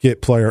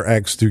get player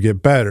X to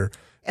get better.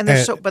 And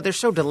they're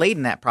so delayed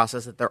in that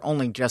process that they're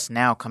only just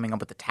now coming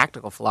up with the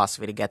tactical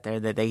philosophy to get there,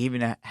 that they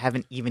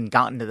haven't even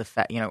gotten to the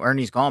fact,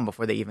 Ernie's gone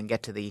before they even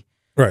get to the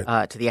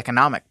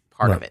economic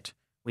part of it,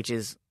 which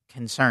is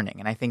concerning.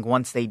 And I think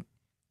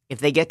if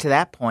they get to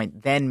that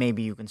point, then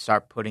maybe you can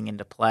start putting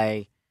into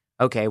play,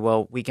 okay,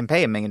 well, we can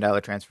pay $1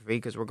 million transfer fee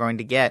because we're going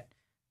to get,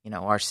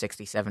 our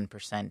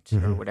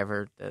 67% or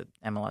whatever the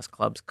MLS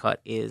club's cut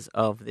is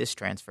of this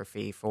transfer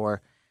fee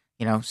for,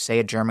 say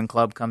a German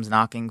club comes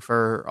knocking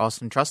for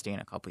Austin Trusty in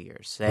a couple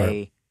years.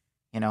 Say,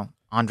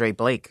 Andre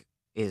Blake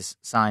is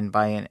signed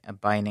by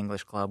an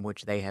English club,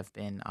 which they have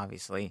been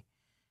obviously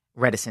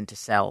reticent to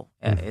sell,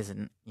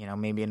 isn't,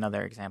 maybe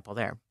another example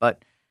there.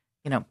 But,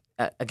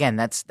 again,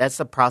 that's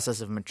the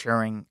process of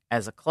maturing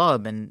as a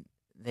club, and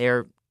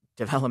their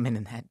development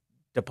in that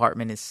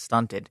department is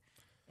stunted,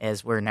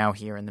 as we're now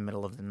here in the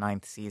middle of the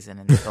 9th season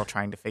and still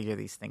trying to figure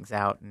these things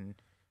out. And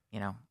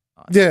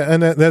yeah,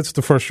 and that's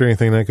the frustrating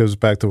thing. That goes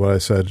back to what I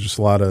said: just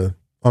a lot of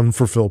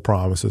unfulfilled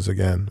promises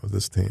again with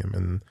this team,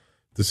 and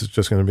this is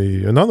just going to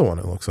be another one.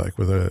 It looks like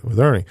with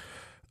Earnie.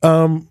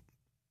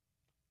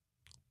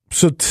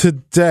 So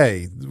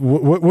today,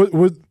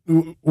 what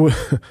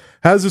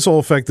how does this all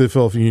affect the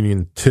Philadelphia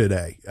Union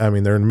today? I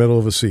mean, they're in the middle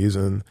of a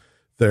season.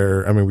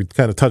 We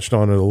kind of touched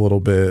on it a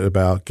little bit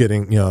about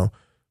getting,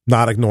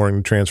 not ignoring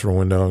the transfer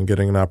window and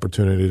getting an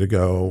opportunity to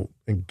go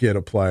and get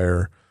a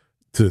player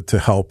to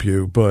help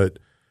you. But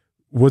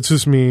what's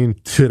this mean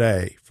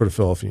today for the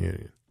Philadelphia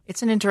Union?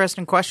 It's an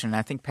interesting question.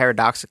 I think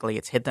paradoxically,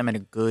 it's hit them at a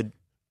good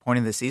point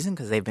of the season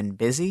because they've been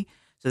busy.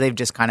 So they've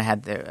just kind of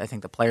had I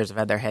think the players have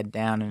had their head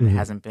down, and it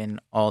hasn't been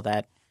all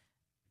that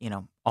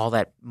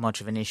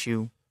much of an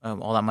issue,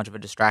 all that much of a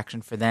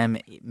distraction for them.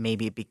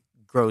 Maybe it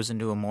grows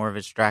into more of a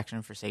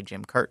distraction for, say,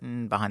 Jim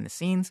Curtin behind the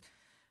scenes.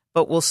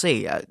 But we'll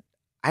see.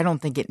 I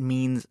don't think it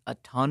means a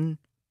ton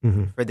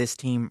for this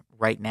team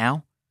right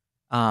now.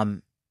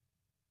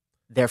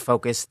 They're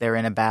focused, they're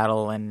in a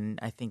battle, and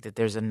I think that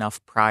there's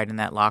enough pride in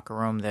that locker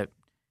room that,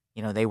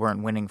 they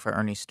weren't winning for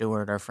Ernie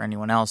Stewart or for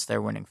anyone else. They're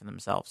winning for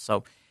themselves.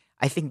 So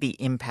I think the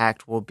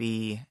impact will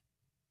be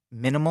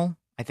minimal.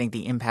 I think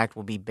the impact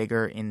will be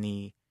bigger in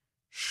the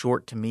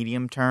short to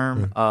medium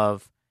term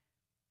of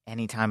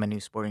anytime a new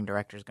sporting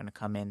director is going to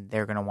come in,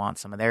 they're going to want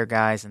some of their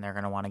guys and they're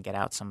going to want to get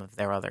out some of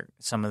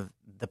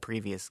the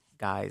previous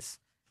guys'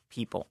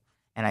 people.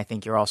 And I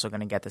think you're also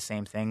going to get the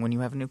same thing when you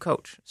have a new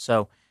coach.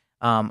 So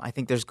I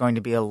think there's going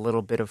to be a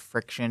little bit of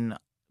friction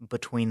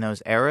between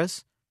those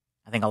eras.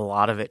 I think a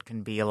lot of it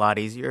can be a lot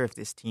easier if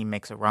this team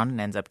makes a run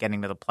and ends up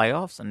getting to the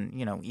playoffs and,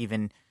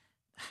 even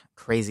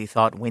crazy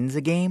thought wins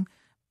a game.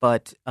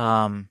 But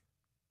I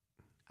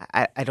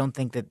don't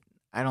think that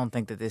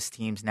this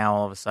team's now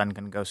all of a sudden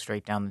going to go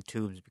straight down the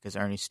tubes because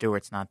Ernie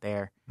Stewart's not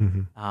there.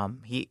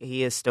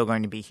 He is still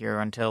going to be here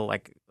until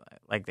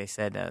like they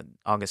said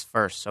August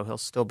 1st, so he'll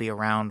still be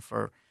around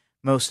for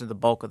most of the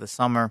bulk of the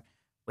summer,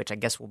 which I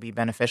guess will be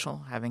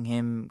beneficial having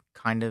him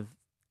kind of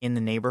in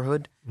the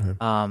neighborhood.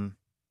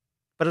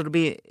 But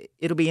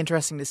it'll be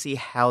interesting to see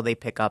how they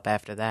pick up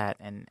after that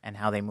and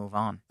how they move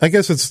on. I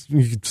guess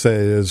you could say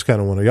is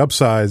kind of one of the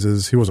upsides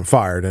is he wasn't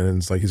fired, and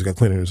it's like he's got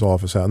cleaning his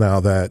office out now.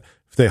 That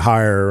if they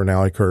hire an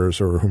Allie Curtis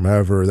or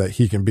whomever, that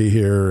he can be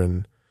here,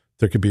 and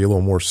there could be a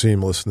little more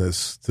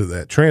seamlessness to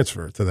that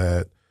transfer. To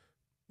that,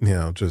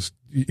 just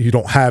you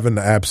don't have an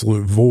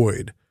absolute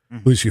void.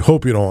 At least you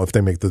hope you don't. If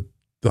they make the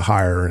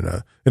hire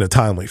in a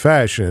timely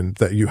fashion,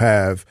 that you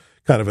have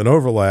kind of an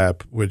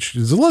overlap, which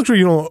is a luxury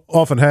you don't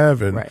often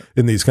have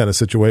in these kind of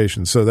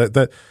situations. So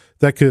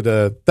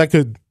that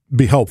could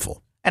be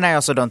helpful. And I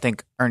also don't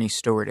think Ernie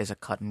Stewart is a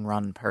cut and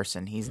run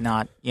person. He's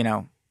not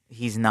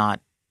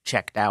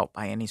checked out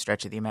by any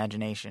stretch of the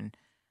imagination.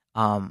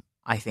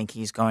 I think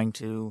he's going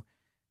to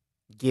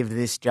give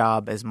this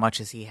job as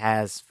much as he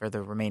has for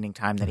the remaining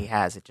time that he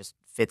has. It just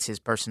fits his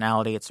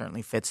personality. It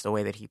certainly fits the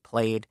way that he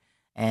played,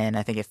 and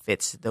I think it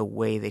fits the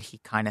way that he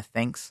kind of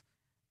thinks.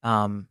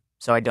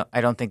 So I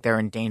don't think they're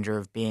in danger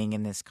of being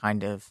in this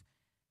kind of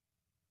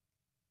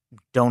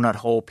donut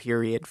hole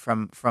period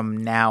from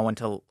now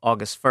until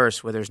August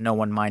 1st where there's no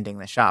one minding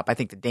the shop. I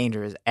think the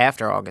danger is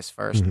after August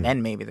 1st, and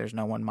then maybe there's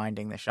no one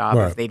minding the shop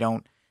if they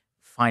don't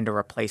find a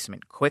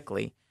replacement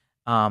quickly.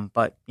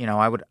 But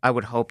I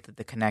would hope that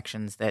the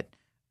connections that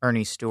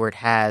Ernie Stewart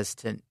has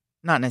to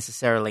not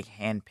necessarily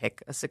handpick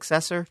a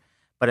successor,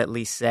 but at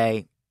least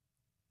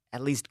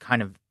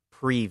kind of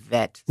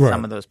pre-vet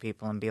some of those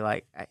people and be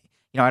like,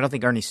 I don't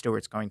think Ernie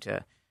Stewart's going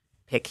to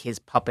pick his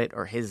puppet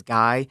or his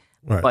guy,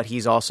 but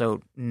he's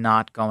also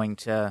not going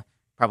to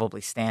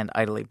probably stand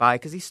idly by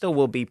because he still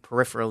will be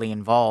peripherally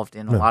involved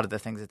in a lot of the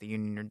things that the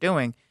union are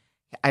doing.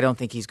 I don't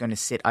think he's going to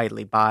sit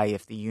idly by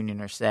if the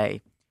union are,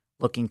 say,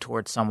 looking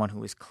towards someone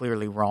who is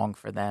clearly wrong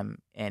for them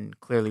and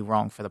clearly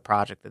wrong for the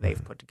project that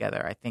they've put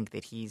together. I think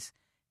that he's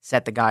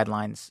set the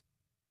guidelines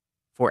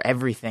for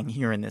everything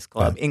here in this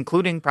club,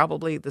 including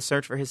probably the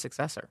search for his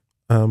successor.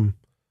 All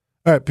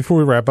right, before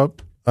we wrap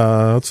up,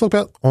 let's look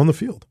about on the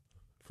field,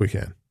 if we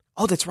can.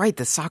 Oh, that's right.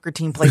 The soccer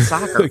team plays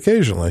soccer.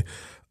 Occasionally.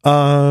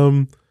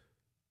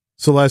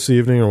 So last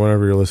evening, or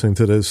whenever you're listening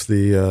to this,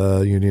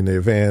 the Union, they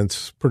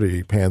advanced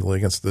pretty handily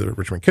against the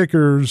Richmond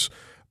Kickers.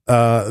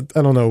 I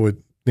don't know what,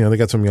 they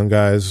got some young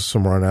guys,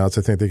 some run-outs.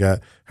 I think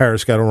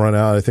Harris got a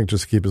run-out, I think,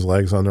 just to keep his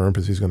legs under him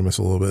because he's going to miss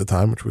a little bit of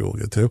time, which we will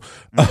get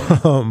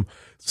to.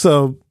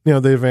 So,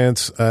 they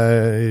advance.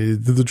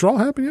 Did the draw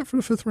happen yet for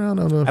the fifth round?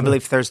 I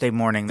believe Thursday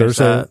morning. There's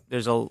a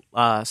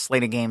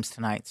slate of games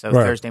tonight. So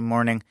Thursday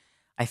morning,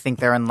 I think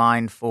they're in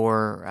line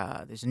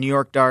for there's a New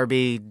York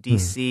Derby,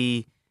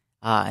 D.C.,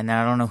 and then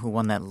I don't know who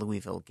won that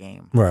Louisville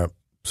game. Right.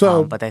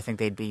 So, but I think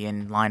they'd be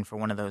in line for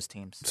one of those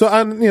teams. So,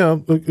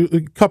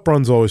 a cup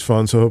run's always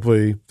fun, so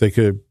hopefully they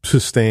could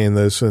sustain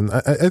this. And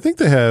I think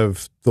they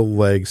have the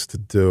legs to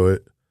do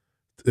it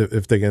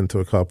if they get into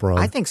a cup run.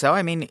 I think so.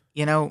 I mean,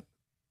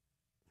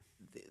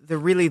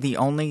 the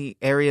only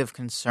area of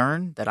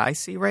concern that I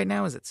see right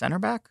now is at center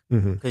back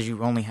because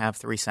you only have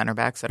 3 center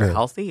backs that are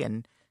healthy,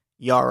 and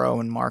Yarrow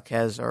and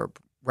Marquez are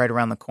right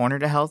around the corner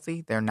to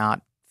healthy. They're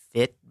not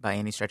fit by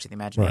any stretch of the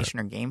imagination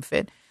or game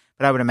fit,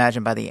 but I would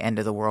imagine by the end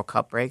of the World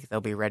Cup break they'll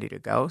be ready to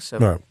go.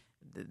 So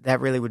that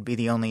really would be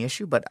the only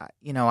issue. But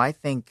I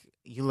think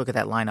you look at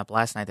that lineup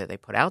last night that they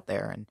put out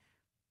there, and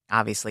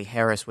obviously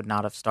Harris would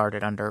not have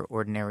started under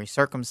ordinary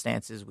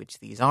circumstances, which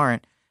these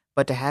aren't.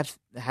 But to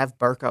have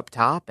Burke up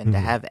top and to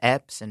have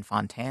Epps and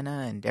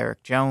Fontana and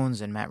Derek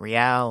Jones and Matt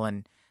Real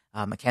and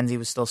McKenzie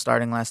was still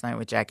starting last night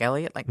with Jack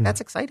Elliott,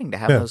 that's exciting to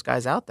have those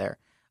guys out there.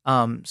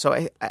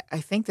 So I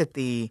think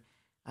that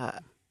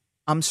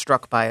I'm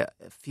struck by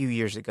a few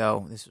years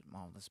ago. This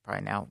is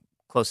probably now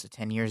close to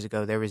 10 years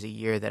ago. There was a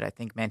year that I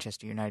think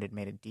Manchester United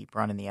made a deep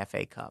run in the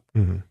FA Cup,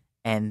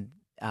 and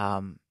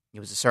it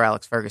was a Sir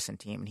Alex Ferguson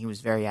team, and he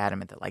was very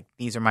adamant that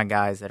these are my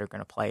guys that are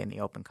going to play in the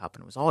Open Cup,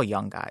 and it was all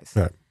young guys.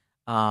 Right.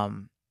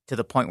 To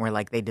the point where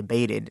they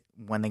debated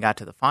when they got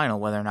to the final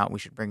whether or not we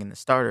should bring in the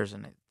starters.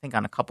 And I think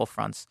on a couple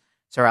fronts,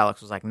 Sir Alex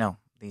was like, no,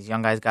 these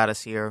young guys got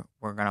us here.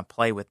 We're going to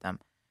play with them.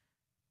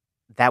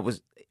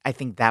 I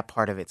think that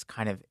part of it's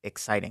kind of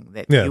exciting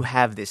that you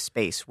have this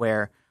space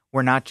where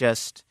we're not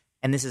just,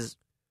 and this is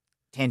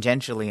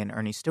tangentially an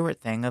Ernie Stewart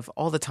thing of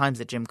all the times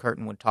that Jim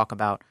Curtin would talk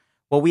about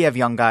well, we have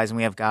young guys and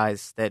we have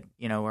guys that,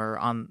 are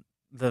on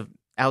the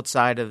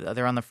outside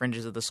they're on the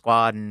fringes of the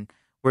squad, and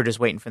we're just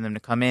waiting for them to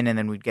come in, and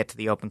then we'd get to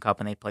the Open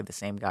Cup and they play the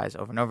same guys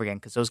over and over again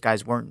because those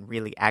guys weren't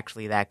really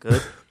actually that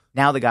good.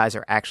 Now the guys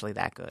are actually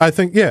that good. I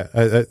think, yeah.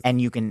 And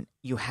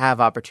you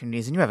have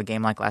opportunities, and you have a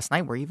game like last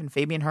night where even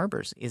Fabian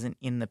Herbers isn't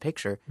in the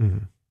picture.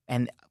 Mm-hmm.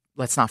 And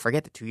let's not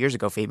forget that 2 years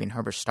ago, Fabian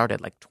Herbers started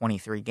like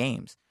 23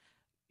 games.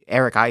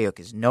 Eric Ayuk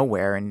is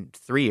nowhere, and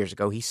 3 years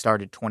ago, he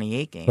started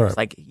 28 games. Right.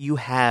 Like, you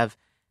have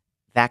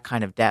that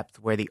kind of depth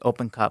where the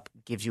Open Cup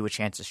gives you a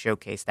chance to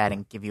showcase that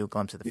and give you a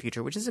glimpse of the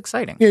future, which is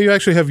exciting. Yeah, you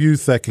actually have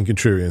youth that can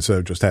contribute instead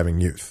of just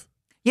having youth.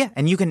 Yeah,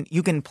 and you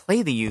can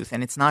play the youth,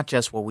 and it's not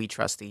just, well, we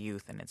trust the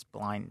youth, and it's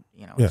blind,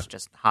 it's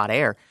just hot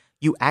air.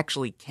 You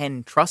actually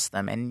can trust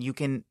them, and you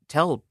can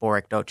tell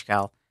Borek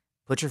Dochkal,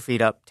 put your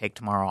feet up, take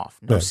tomorrow off.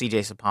 No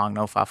CJ Sapong,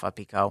 no Fafa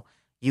Pico.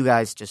 You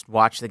guys just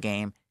watch the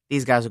game.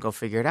 These guys will go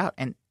figure it out,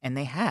 and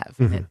they have.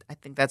 Mm-hmm. And I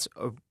think that's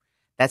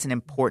an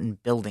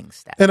important building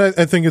step. And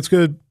I think it's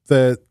good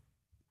that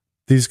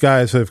these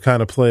guys have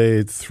kind of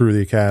played through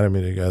the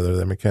academy together,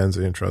 that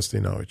McKenzie and Trusty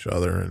know each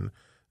other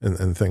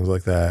and things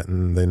like that,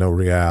 and they know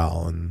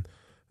Real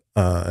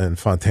and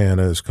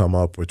Fontana has come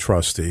up with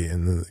Trusty,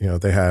 and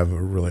they have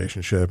a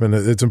relationship, and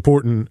it's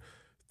important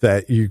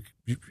that you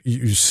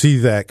see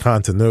that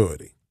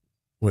continuity,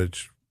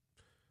 which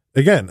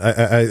again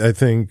I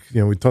think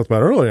we talked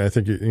about earlier. I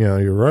think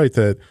you're right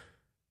that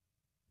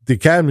the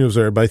academy was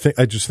there, but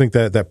I just think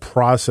that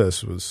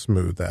process was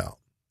smoothed out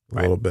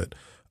a little bit.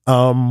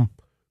 So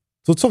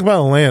let's talk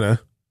about Atlanta.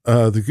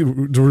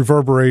 The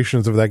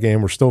reverberations of that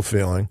game we're still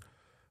feeling.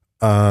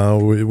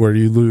 Where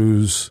you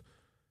lose.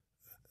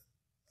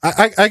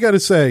 I got to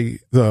say,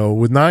 though,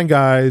 with 9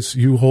 guys,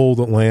 you hold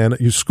Atlanta,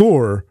 you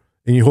score,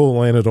 and you hold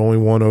Atlanta to only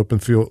one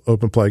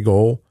open play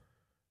goal.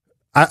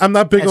 I'm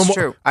not big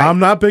I'm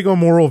not big on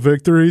moral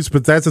victories,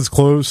 but that's as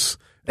close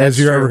as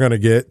you're ever going to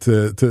get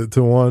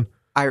to one.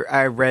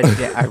 I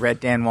read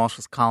Dan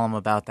Walsh's column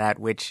about that,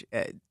 which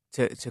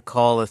to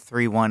call a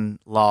 3-1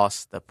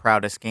 loss the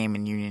proudest game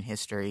in Union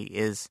history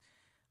is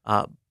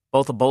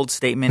both a bold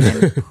statement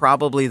and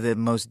probably the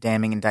most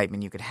damning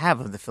indictment you could have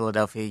of the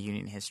Philadelphia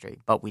Union history.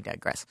 But we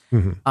digress.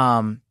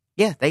 Mm-hmm.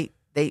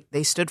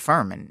 They stood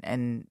firm,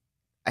 and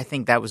I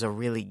think that was a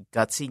really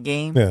gutsy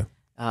game. Yeah.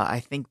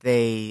 I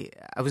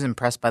was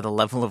impressed by the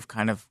level of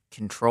kind of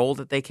control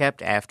that they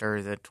kept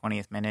after the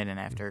 20th minute and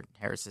after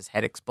Harris's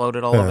head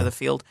exploded all over the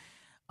field.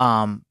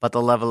 But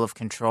the level of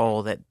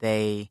control that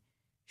they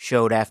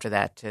showed after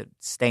that to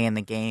stay in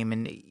the game.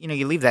 And,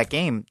 you leave that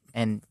game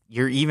and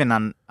you're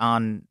even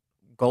on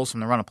goals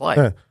from the run of play.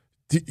 Yeah.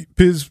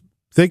 Because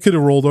they could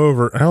have rolled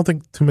over. I don't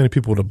think too many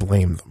people would have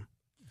blamed them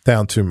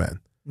down 2 men.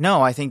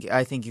 No, I think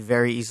you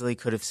very easily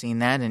could have seen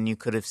that, and you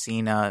could have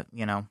seen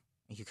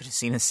you could have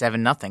seen a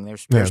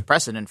 7-0. There's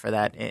precedent for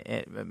that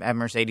at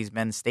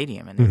Mercedes-Benz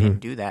Stadium, and they didn't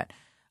do that,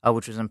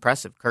 which was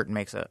impressive. Curtin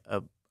makes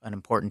an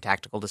important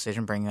tactical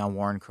decision, bringing on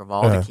Warren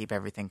Creavalle to keep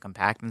everything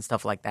compact and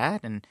stuff like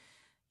that. And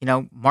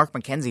Mark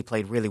McKenzie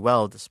played really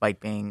well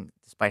despite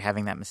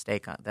having that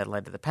mistake that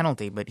led to the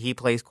penalty. But he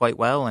plays quite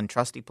well, and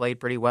Trusty played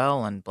pretty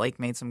well, and Blake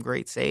made some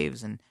great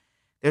saves. And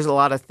there's a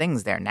lot of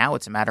things there. Now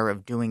it's a matter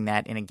of doing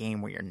that in a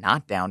game where you're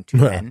not down 2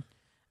 men.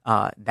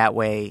 That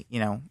way,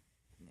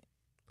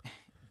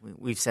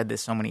 we've said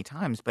this so many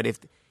times, but if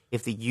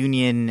the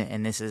Union,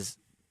 and this is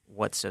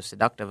what's so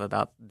seductive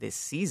about this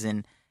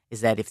season,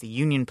 is that if the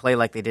Union play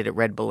like they did at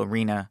Red Bull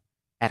Arena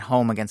at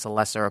home against a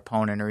lesser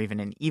opponent or even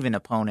an even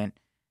opponent,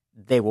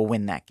 they will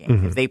win that game.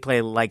 Mm-hmm. If they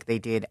play like they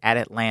did at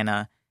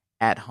Atlanta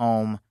at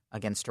home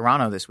against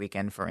Toronto this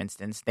weekend, for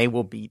instance, they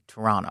will beat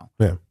Toronto.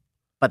 Yeah.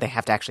 But they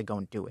have to actually go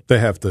and do it. They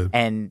have to.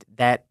 And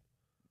that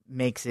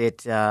makes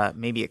it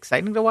maybe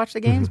exciting to watch the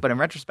games, but in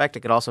retrospect,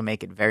 it could also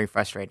make it very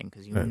frustrating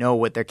because you know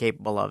what they're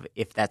capable of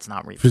if that's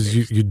not reproduced.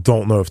 Because you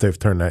don't know if they've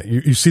turned that.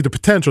 You see the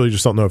potential, you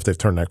just don't know if they've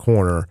turned that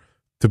corner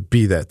to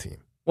be that team.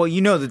 Well,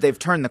 you know that they've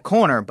turned the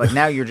corner, but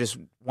now you're just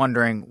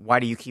wondering, why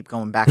do you keep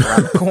going back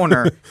around the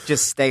corner?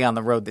 Just stay on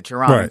the road that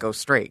you're on and go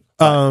straight.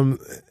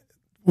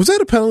 Was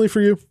that a penalty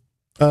for you?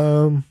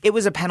 It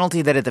was a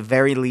penalty that at the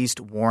very least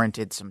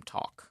warranted some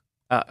talk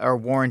or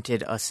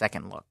warranted a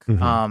second look.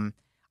 Mm-hmm.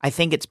 I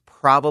think it's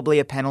probably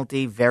a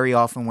penalty very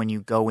often when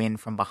you go in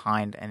from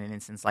behind in an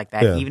instance like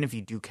that. Even if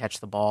you do catch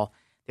the ball,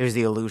 there's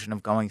the illusion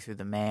of going through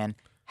the man.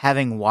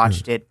 Having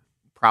watched it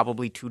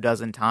probably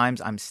 24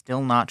 times, I'm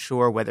still not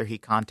sure whether he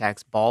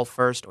contacts ball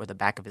first or the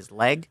back of his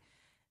leg.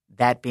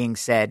 That being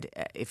said,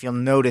 if you'll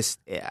notice,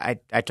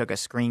 I took a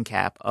screen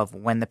cap of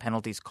when the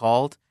penalty's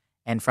called,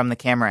 and from the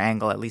camera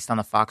angle, at least on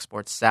the Fox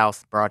Sports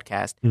South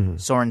broadcast,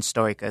 Soren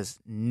Stoika's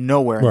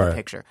nowhere in the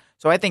picture.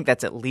 So I think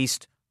that's at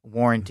least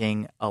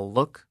warranting a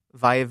look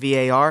via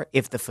VAR.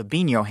 If the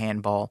Fabinho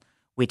handball,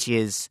 which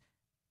is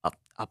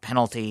a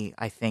penalty,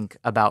 I think,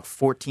 about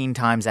 14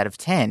 times out of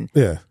 10,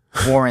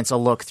 warrants a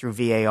look through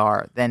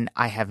VAR, then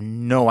I have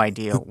no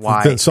idea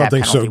why then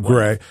something's so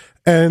gray.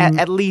 And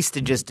at least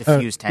to just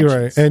diffuse tensions.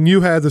 Right. And you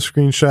had the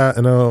screenshot,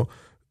 and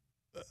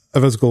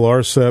Aves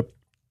Galarsep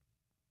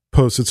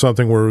posted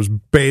something where it was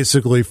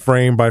basically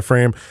frame by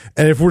frame.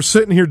 And if we're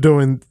sitting here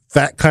doing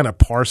that kind of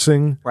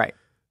parsing, right,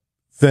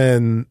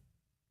 then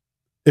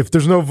if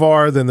there's no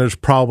VAR, then there's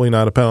probably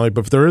not a penalty.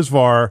 But if there is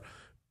VAR,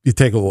 you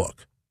take a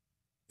look.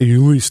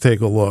 You at least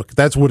take a look.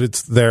 That's what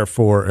it's there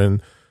for.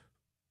 And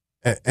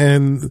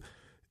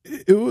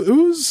it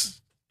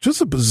was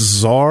just a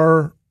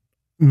bizarre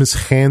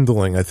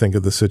mishandling, I think,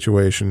 of the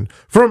situation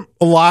from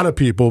a lot of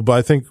people, but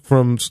I think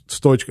from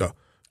Stoichkov.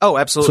 Oh,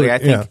 absolutely.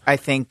 So,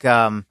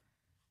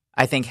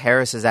 I think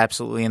Harris is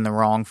absolutely in the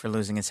wrong for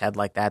losing his head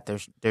like that.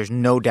 There's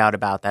no doubt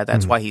about that.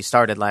 That's why he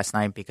started last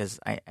night, because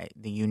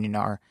the Union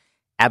are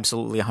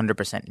absolutely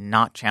 100%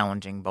 not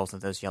challenging both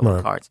of those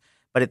yellow cards.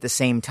 But at the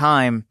same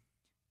time,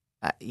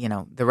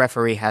 the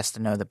referee has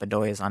to know that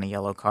Bedoya is on a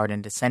yellow card,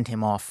 and to send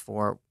him off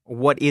for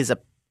what is a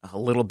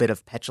little bit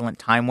of petulant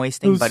time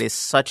wasting, but is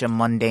such a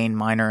mundane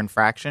minor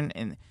infraction,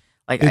 and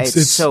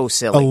it's so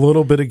silly. A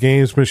little bit of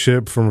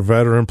gamesmanship from a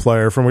veteran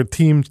player, from a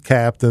team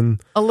captain.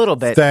 A little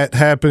bit. That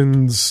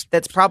happens.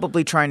 That's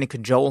probably trying to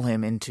cajole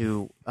him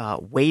into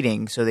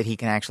waiting so that he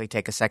can actually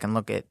take a second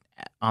look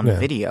on the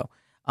video.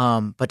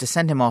 But to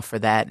send him off for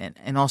that,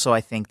 and also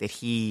I think that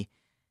he,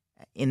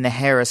 in the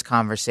Harris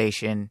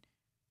conversation,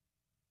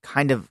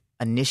 kind of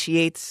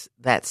initiates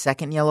that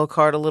second yellow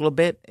card a little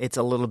bit. It's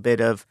a little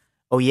bit of,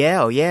 oh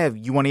yeah,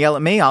 you want to yell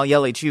at me? I'll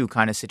yell at you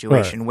kind of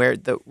situation, where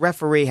the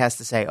referee has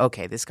to say,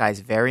 okay, this guy's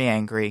very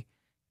angry.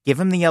 Give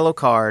him the yellow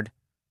card,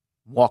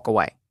 walk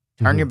away.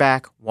 Turn your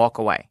back, walk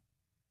away.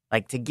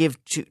 Like to give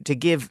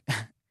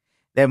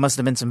there must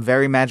have been some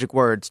very magic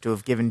words to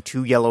have given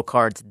 2 yellow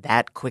cards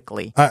that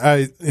quickly.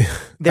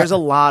 There's a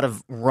lot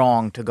of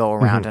wrong to go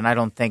around, and I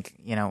don't think,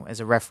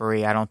 as a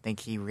referee, I don't think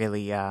he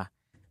really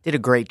did a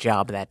great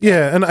job that day.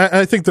 Yeah, and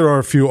I think there are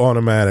a few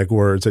automatic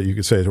words that you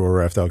could say to a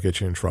ref that'll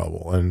get you in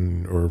trouble,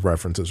 or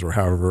references, or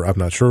however. I'm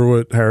not sure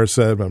what Harris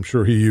said, but I'm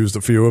sure he used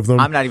a few of them.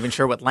 I'm not even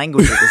sure what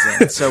language it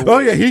was in. So,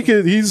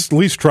 he's at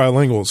least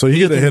trilingual, so he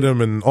could have hit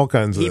him in all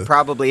kinds of... He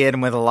probably hit him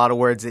with a lot of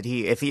words that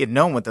if he had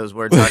known what those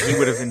words are, he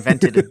would have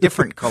invented a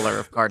different color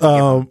of card to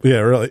give him. Yeah,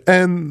 really.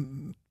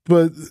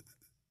 But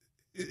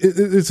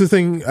it's the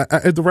thing,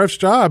 the ref's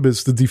job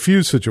is to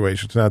defuse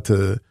situations, not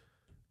to...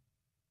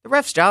 The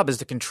ref's job is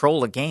to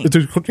control a game.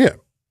 Yeah,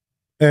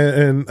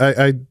 and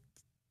I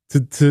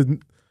don't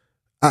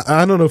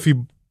know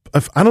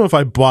I don't know if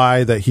I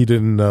buy that he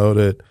didn't know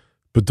that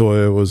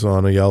Bedoya was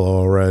on a yellow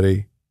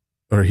already,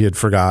 or he had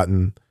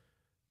forgotten.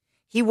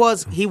 He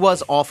was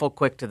awful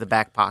quick to the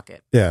back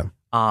pocket. Yeah.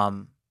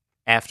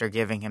 After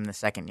giving him the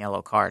second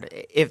yellow card,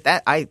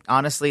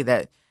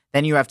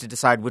 then you have to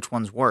decide which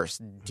one's worse: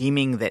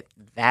 deeming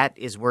that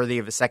is worthy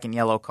of a second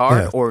yellow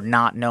card, or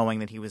not knowing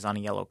that he was on a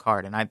yellow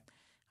card. And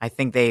I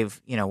think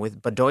they've,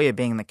 with Bedoya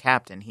being the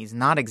captain, he's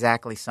not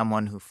exactly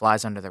someone who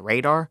flies under the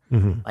radar.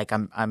 Like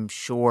I'm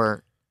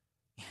sure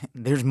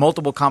there's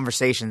multiple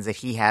conversations that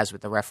he has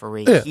with the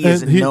referee. Yeah, he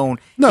is a known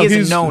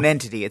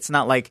entity. It's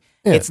not like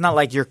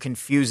you're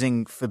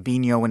confusing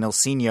Fabinho and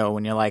Ilsinho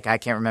and you're like, I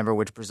can't remember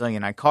which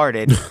Brazilian I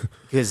carded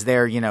because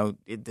they're,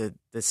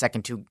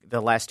 the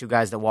last 2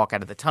 guys that walk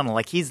out of the tunnel.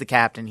 Like, he's the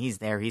captain, he's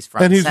there, he's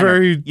front and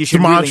center. You should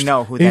really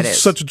know who that is.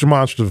 He's such a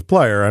demonstrative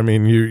player. I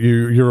mean,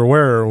 you're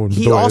aware when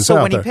he Bedoya also, is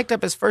out when there. he picked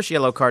up his first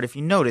yellow card, if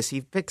you notice,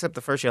 he picks up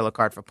the first yellow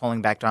card for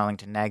pulling back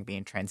Darlington Nagbe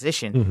in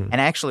transition and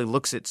actually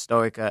looks at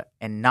Stoica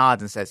and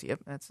nods and says, yep,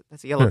 that's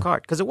a yellow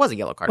card. Because it was a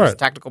yellow card. It was a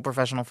tactical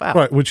professional foul.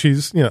 Right, which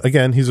he's,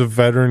 again, he's a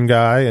veteran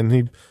guy, and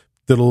he did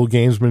a little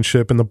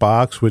gamesmanship in the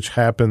box, which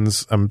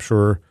happens, I'm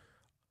sure,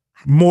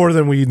 more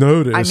than we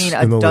notice. I mean,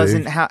 in the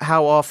doesn't league.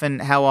 how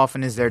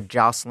often is there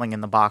jostling in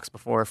the box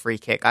before a free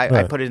kick?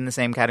 I put it in the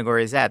same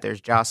category as that.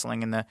 There's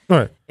jostling in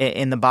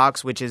the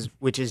box, which is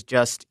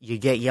just you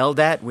get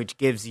yelled at, which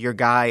gives your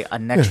guy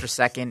an extra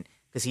second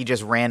because he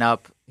just ran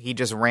up. He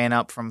just ran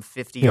up from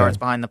 50 yards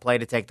behind the play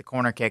to take the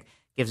corner kick.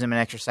 Gives him an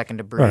extra second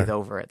to breathe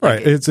over it.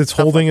 Like, it's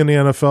holding in the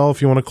NFL.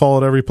 If you want to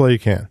call it every play, you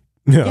can.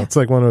 It's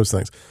like one of those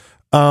things.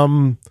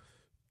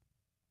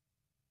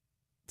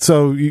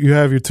 So you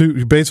have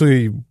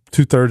basically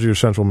 2/3 of your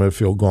central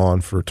midfield gone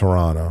for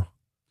Toronto.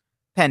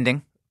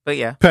 Pending,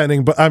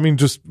 but I mean,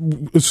 just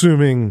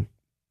assuming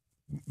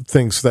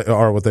things that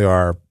are what they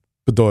are,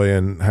 Bedoya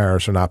and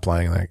Harris are not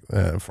playing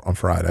on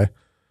Friday.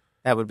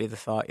 That would be the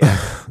thought, yeah.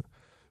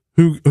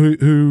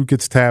 Who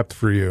gets tapped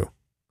for you?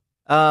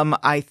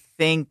 I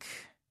think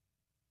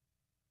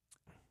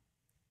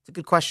it's a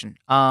good question.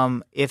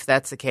 If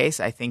that's the case,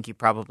 I think you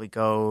probably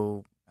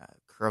go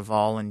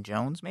Craval and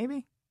Jones,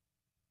 maybe.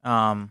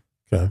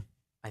 Okay.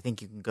 I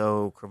think you can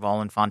go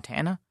Craval and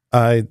Fontana.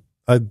 I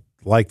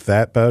like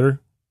that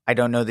better. I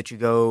don't know that you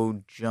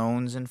go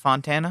Jones and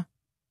Fontana.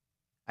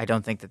 I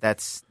don't think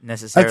that's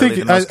necessarily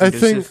the most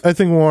conducive. I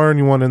think Warren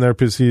you want in there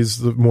because he's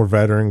the more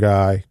veteran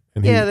guy.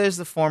 And there's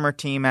the former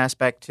team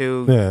aspect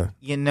too. Yeah.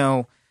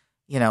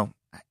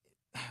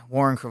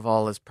 Warren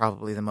Craval is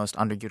probably the most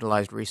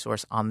underutilized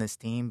resource on this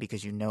team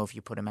because if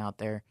you put him out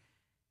there,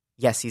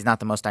 yes, he's not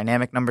the most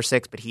dynamic number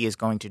 6, but he is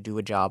going to do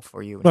a job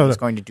for you. And he's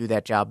going to do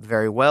that job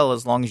very well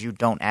as long as you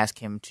don't ask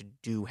him to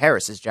do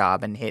Harris's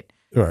job and hit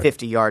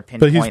 50-yard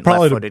pinpoint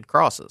left-footed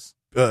crosses.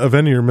 Of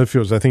any of your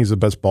midfielders, I think he's the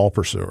best ball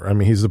pursuer. I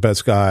mean, he's the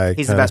best guy.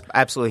 He's the best.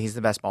 Absolutely, he's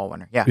the best ball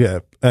winner. Yeah. Yeah.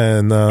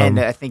 And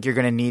I think you're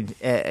going to need,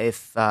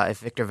 if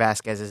Victor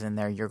Vasquez is in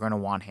there, you're going to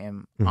want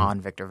him on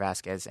Victor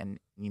Vasquez and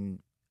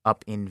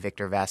up in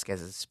Victor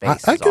Vasquez's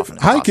space.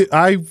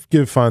 I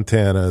give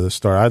Fontana the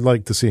start. I'd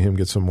like to see him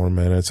get some more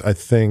minutes. I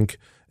think,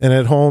 and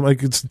at home,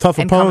 it's a tough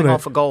opponent. Coming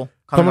off a goal.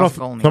 Coming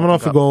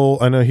off a goal.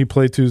 I know he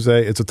played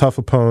Tuesday. It's a tough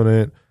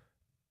opponent.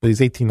 But he's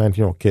 18,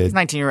 19-year-old kid. He's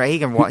 19-year-old. He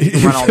can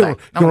run all day.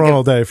 He can run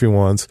all day if he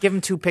wants. Give him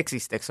 2 pixie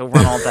sticks. He'll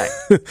run all day.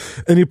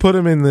 And you put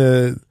him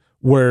in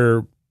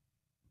where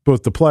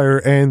both the player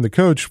and the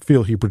coach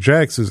feel he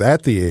projects is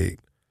at the 8.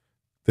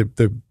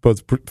 They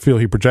both feel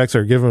he projects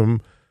there. Give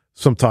him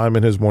some time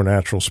in his more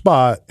natural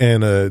spot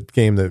and a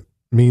game that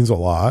means a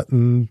lot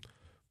and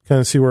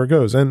kind of see where it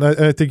goes. And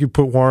I think you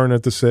put Warren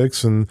at the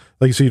 6, and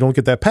like you said, you don't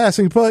get that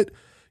passing, but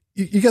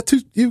you got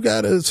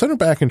a center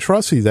back in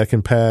Trusty that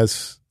can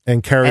pass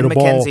and carry the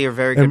ball. And McKenzie are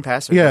very good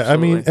passers. Yeah,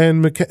 absolutely. I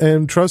mean,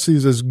 and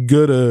Trusty's as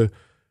good a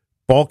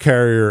ball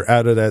carrier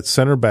out of that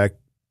center back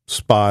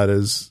spot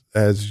as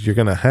you're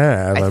going to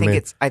have.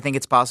 I think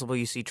it's possible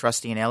you see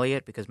Trusty and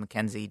Elliott because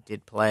McKenzie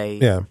did play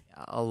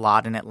a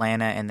lot in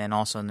Atlanta and then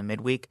also in the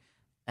midweek.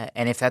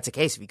 And if that's the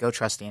case, if you go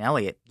Trusty and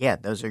Elliott,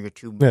 those are your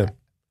two. Yeah.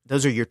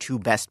 Those are your 2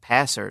 best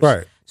passers.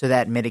 Right. So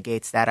that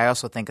mitigates that. I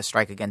also think a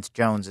strike against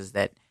Jones is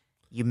that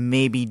you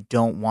maybe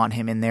don't want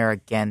him in there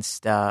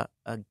against a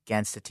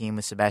team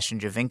with Sebastian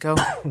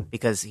Giovinco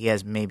because he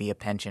has maybe a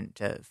penchant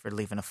for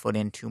leaving a foot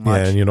in too much.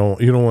 Yeah, and you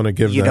don't want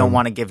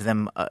to give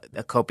them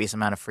a copious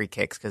amount of free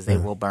kicks because they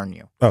will burn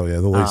you. Oh yeah,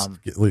 they'll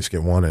at least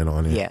get one in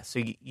on you. Yeah, so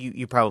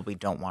you probably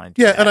don't want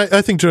to do that. And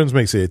I think Jones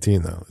makes the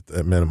 18 though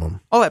at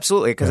minimum. Oh,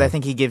 absolutely, because I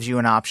think he gives you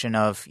an option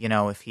of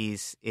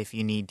if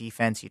you need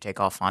defense, you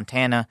take off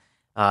Fontana.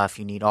 If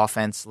you need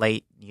offense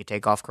late, you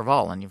take off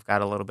Craval, and you've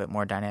got a little bit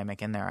more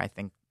dynamic in there. I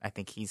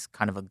think he's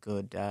kind of a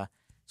good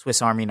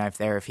Swiss Army knife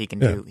there. If he can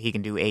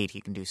do 8,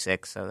 he can do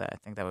 6. So I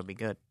think that would be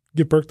good.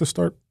 Give Burke the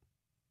start?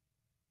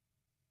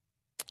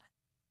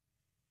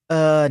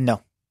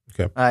 No.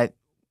 Okay.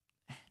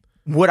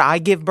 Would I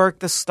give Burke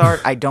the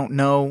start? I don't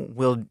know.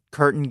 Will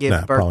Curtin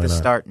give Burke the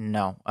start?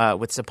 No.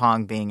 With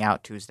Sapong being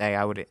out Tuesday,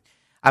 I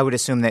would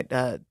assume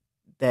that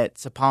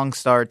Sapong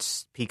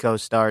starts, Pico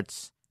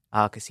starts.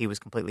 Because he was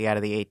completely out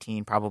of the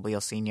 18, probably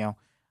Ilsinho,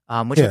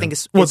 which I think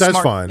is that's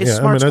smart. Fine. It's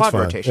smart squad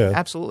fine. rotation. Yeah.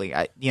 Absolutely.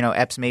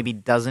 Epps maybe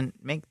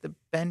doesn't make the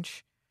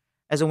bench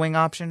as a wing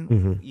option.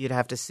 Mm-hmm. You'd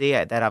have to see.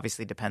 That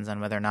obviously depends on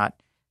whether or not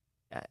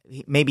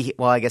maybe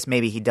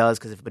he does,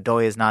 because if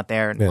Bedoya is not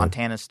there and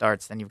Montana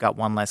starts, then you've got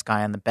one less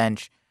guy on the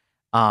bench.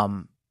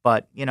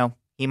 But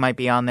he might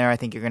be on there. I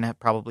think you're going to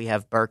probably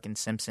have Burke and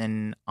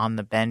Simpson on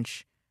the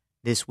bench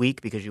this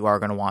week because you are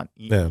going to want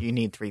you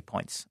need 3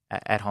 points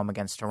at home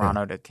against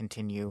Toronto to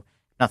continue,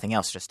 nothing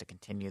else, just to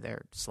continue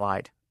their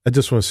slide. I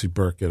just want to see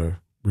Burke get a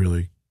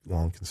really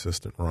long,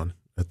 consistent run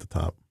at the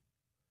top.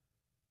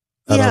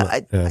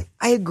 I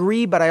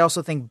agree, but I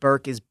also think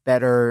Burke is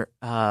better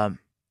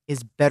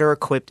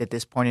equipped at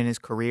this point in his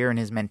career and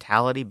his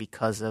mentality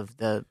because of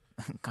the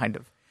kind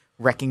of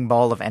wrecking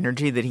ball of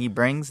energy that he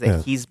brings.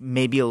 That he's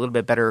maybe a little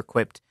bit better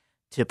equipped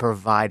to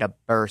provide a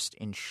burst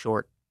in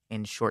short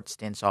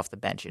stints off the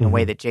bench in a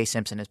way that Jay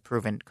Simpson has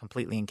proven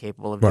completely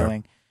incapable of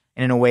doing,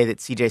 and in a way that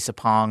CJ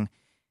Sapong,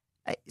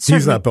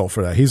 he's not built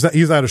for that. He's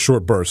not a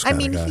short burst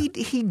kind of guy.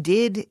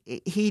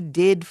 He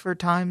did for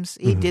times.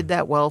 He did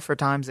that well for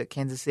times at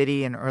Kansas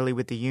City and early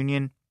with the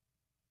Union.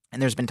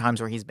 And there's been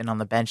times where he's been on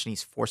the bench and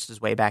he's forced his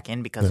way back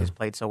in because he's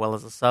played so well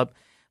as a sub.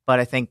 But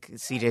I think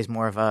CJ's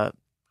more of a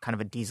kind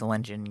of a diesel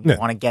engine. You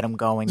want to get him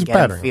going,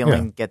 get him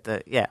feeling, get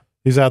the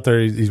He's out there.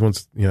 He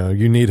wants,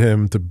 you need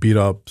him to beat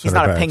up center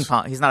backs.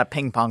 He's not a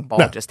ping pong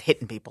ball just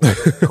hitting people like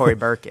Corey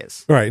Burke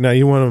is. Right. Now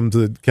you want him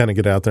to kind of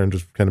get out there and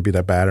just kind of be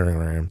that battering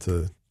ram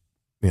to,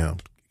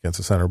 against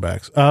the center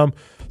backs. So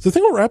I think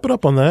we'll wrap it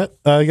up on that.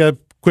 You got a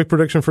quick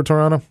prediction for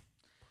Toronto?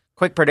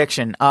 Quick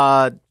prediction.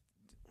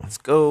 Let's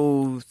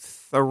go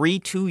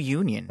 3-2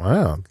 Union.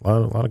 Wow. A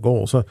lot of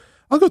goals. I'll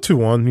go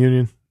 2-1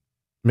 Union.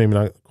 Maybe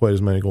not quite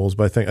as many goals,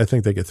 but I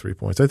think they get 3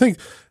 points. I think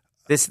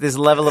This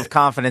level of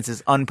confidence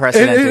is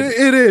unprecedented.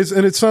 It is,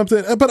 and it's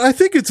something. But I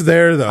think it's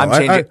there, though.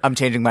 I'm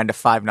changing mine to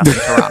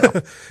 5-0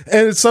 Toronto.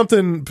 And it's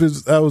something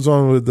because I was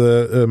on with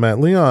Matt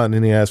Leon,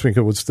 and he asked me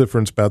what's the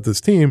difference about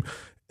this team,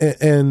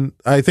 and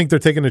I think they're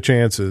taking the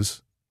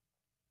chances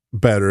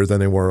better than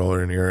they were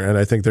earlier in the year, and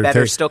I think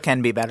they're still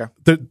can be better.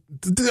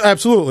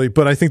 Absolutely,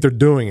 but I think they're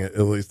doing it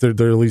at least. They're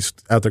at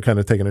least out there kind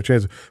of taking a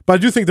chance. But I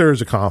do think there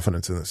is a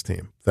confidence in this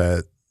team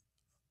that,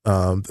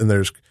 and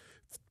there's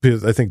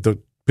because I think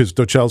because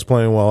Dochel's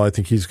playing well, I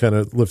think he's kind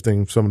of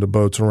lifting some of the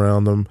boats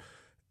around them.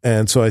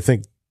 And so I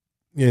think,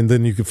 and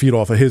then you can feed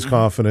off of his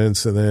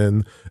confidence, and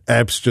then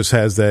Epps just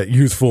has that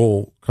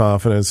youthful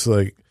confidence,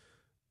 so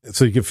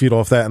you can feed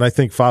off that. And I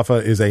think Fafa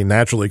is a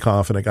naturally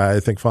confident guy. I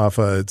think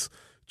Fafa, it's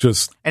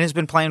and has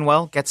been playing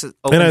well. Opens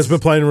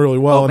really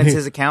well. Opens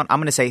his account. I'm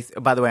going to say,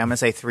 by the way,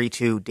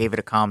 3-2. David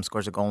Accam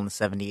scores a goal in the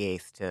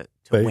 78th to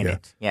win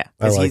it. Yeah,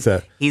 I like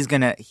that. He's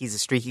a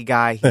streaky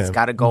guy. He's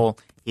got a goal.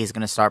 He's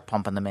going to start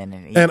pumping them in,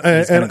 and he's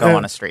going to go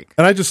on a streak.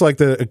 And I just like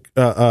that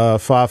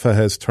Fafa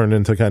has turned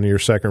into kind of your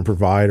second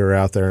provider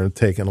out there and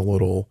taken a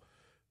little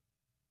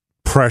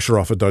pressure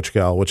off of Dutch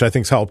Gal, which I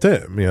think's helped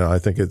him. I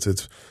think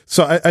it's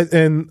so.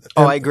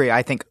 I agree.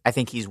 I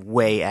think he's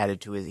way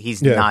added to his.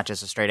 He's not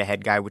just a straight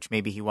ahead guy, which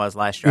maybe he was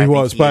last year.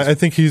 I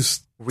think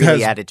he's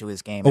really added to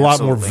his game. A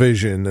lot more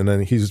vision, and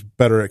then he's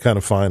better at kind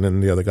of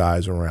finding the other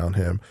guys around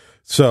him.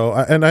 So,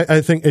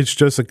 I think it's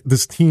just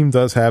this team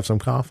does have some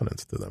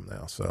confidence to them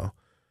now.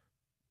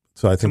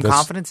 So I think some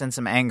confidence and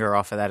some anger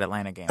off of that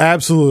Atlanta game.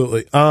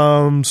 Absolutely.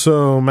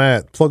 So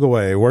Matt, plug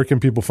away. Where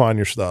can people find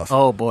your stuff?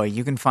 Oh boy,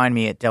 you can find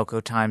me at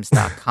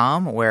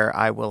delcotimes.com where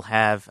I will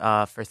have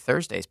for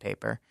Thursday's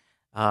paper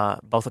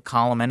both a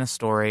column and a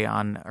story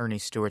on Ernie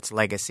Stewart's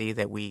legacy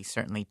that we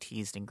certainly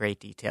teased in great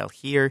detail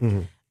here.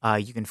 Mm-hmm.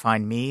 You can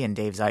find me and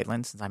Dave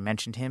Zeitlin, since I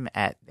mentioned him,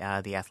 at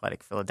The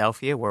Athletic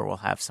Philadelphia, where we'll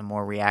have some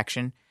more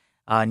reaction.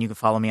 And you can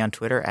follow me on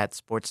Twitter at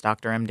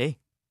SportsDrMD.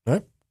 All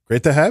right.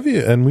 Great to have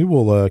you, and we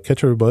will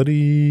catch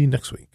everybody next week.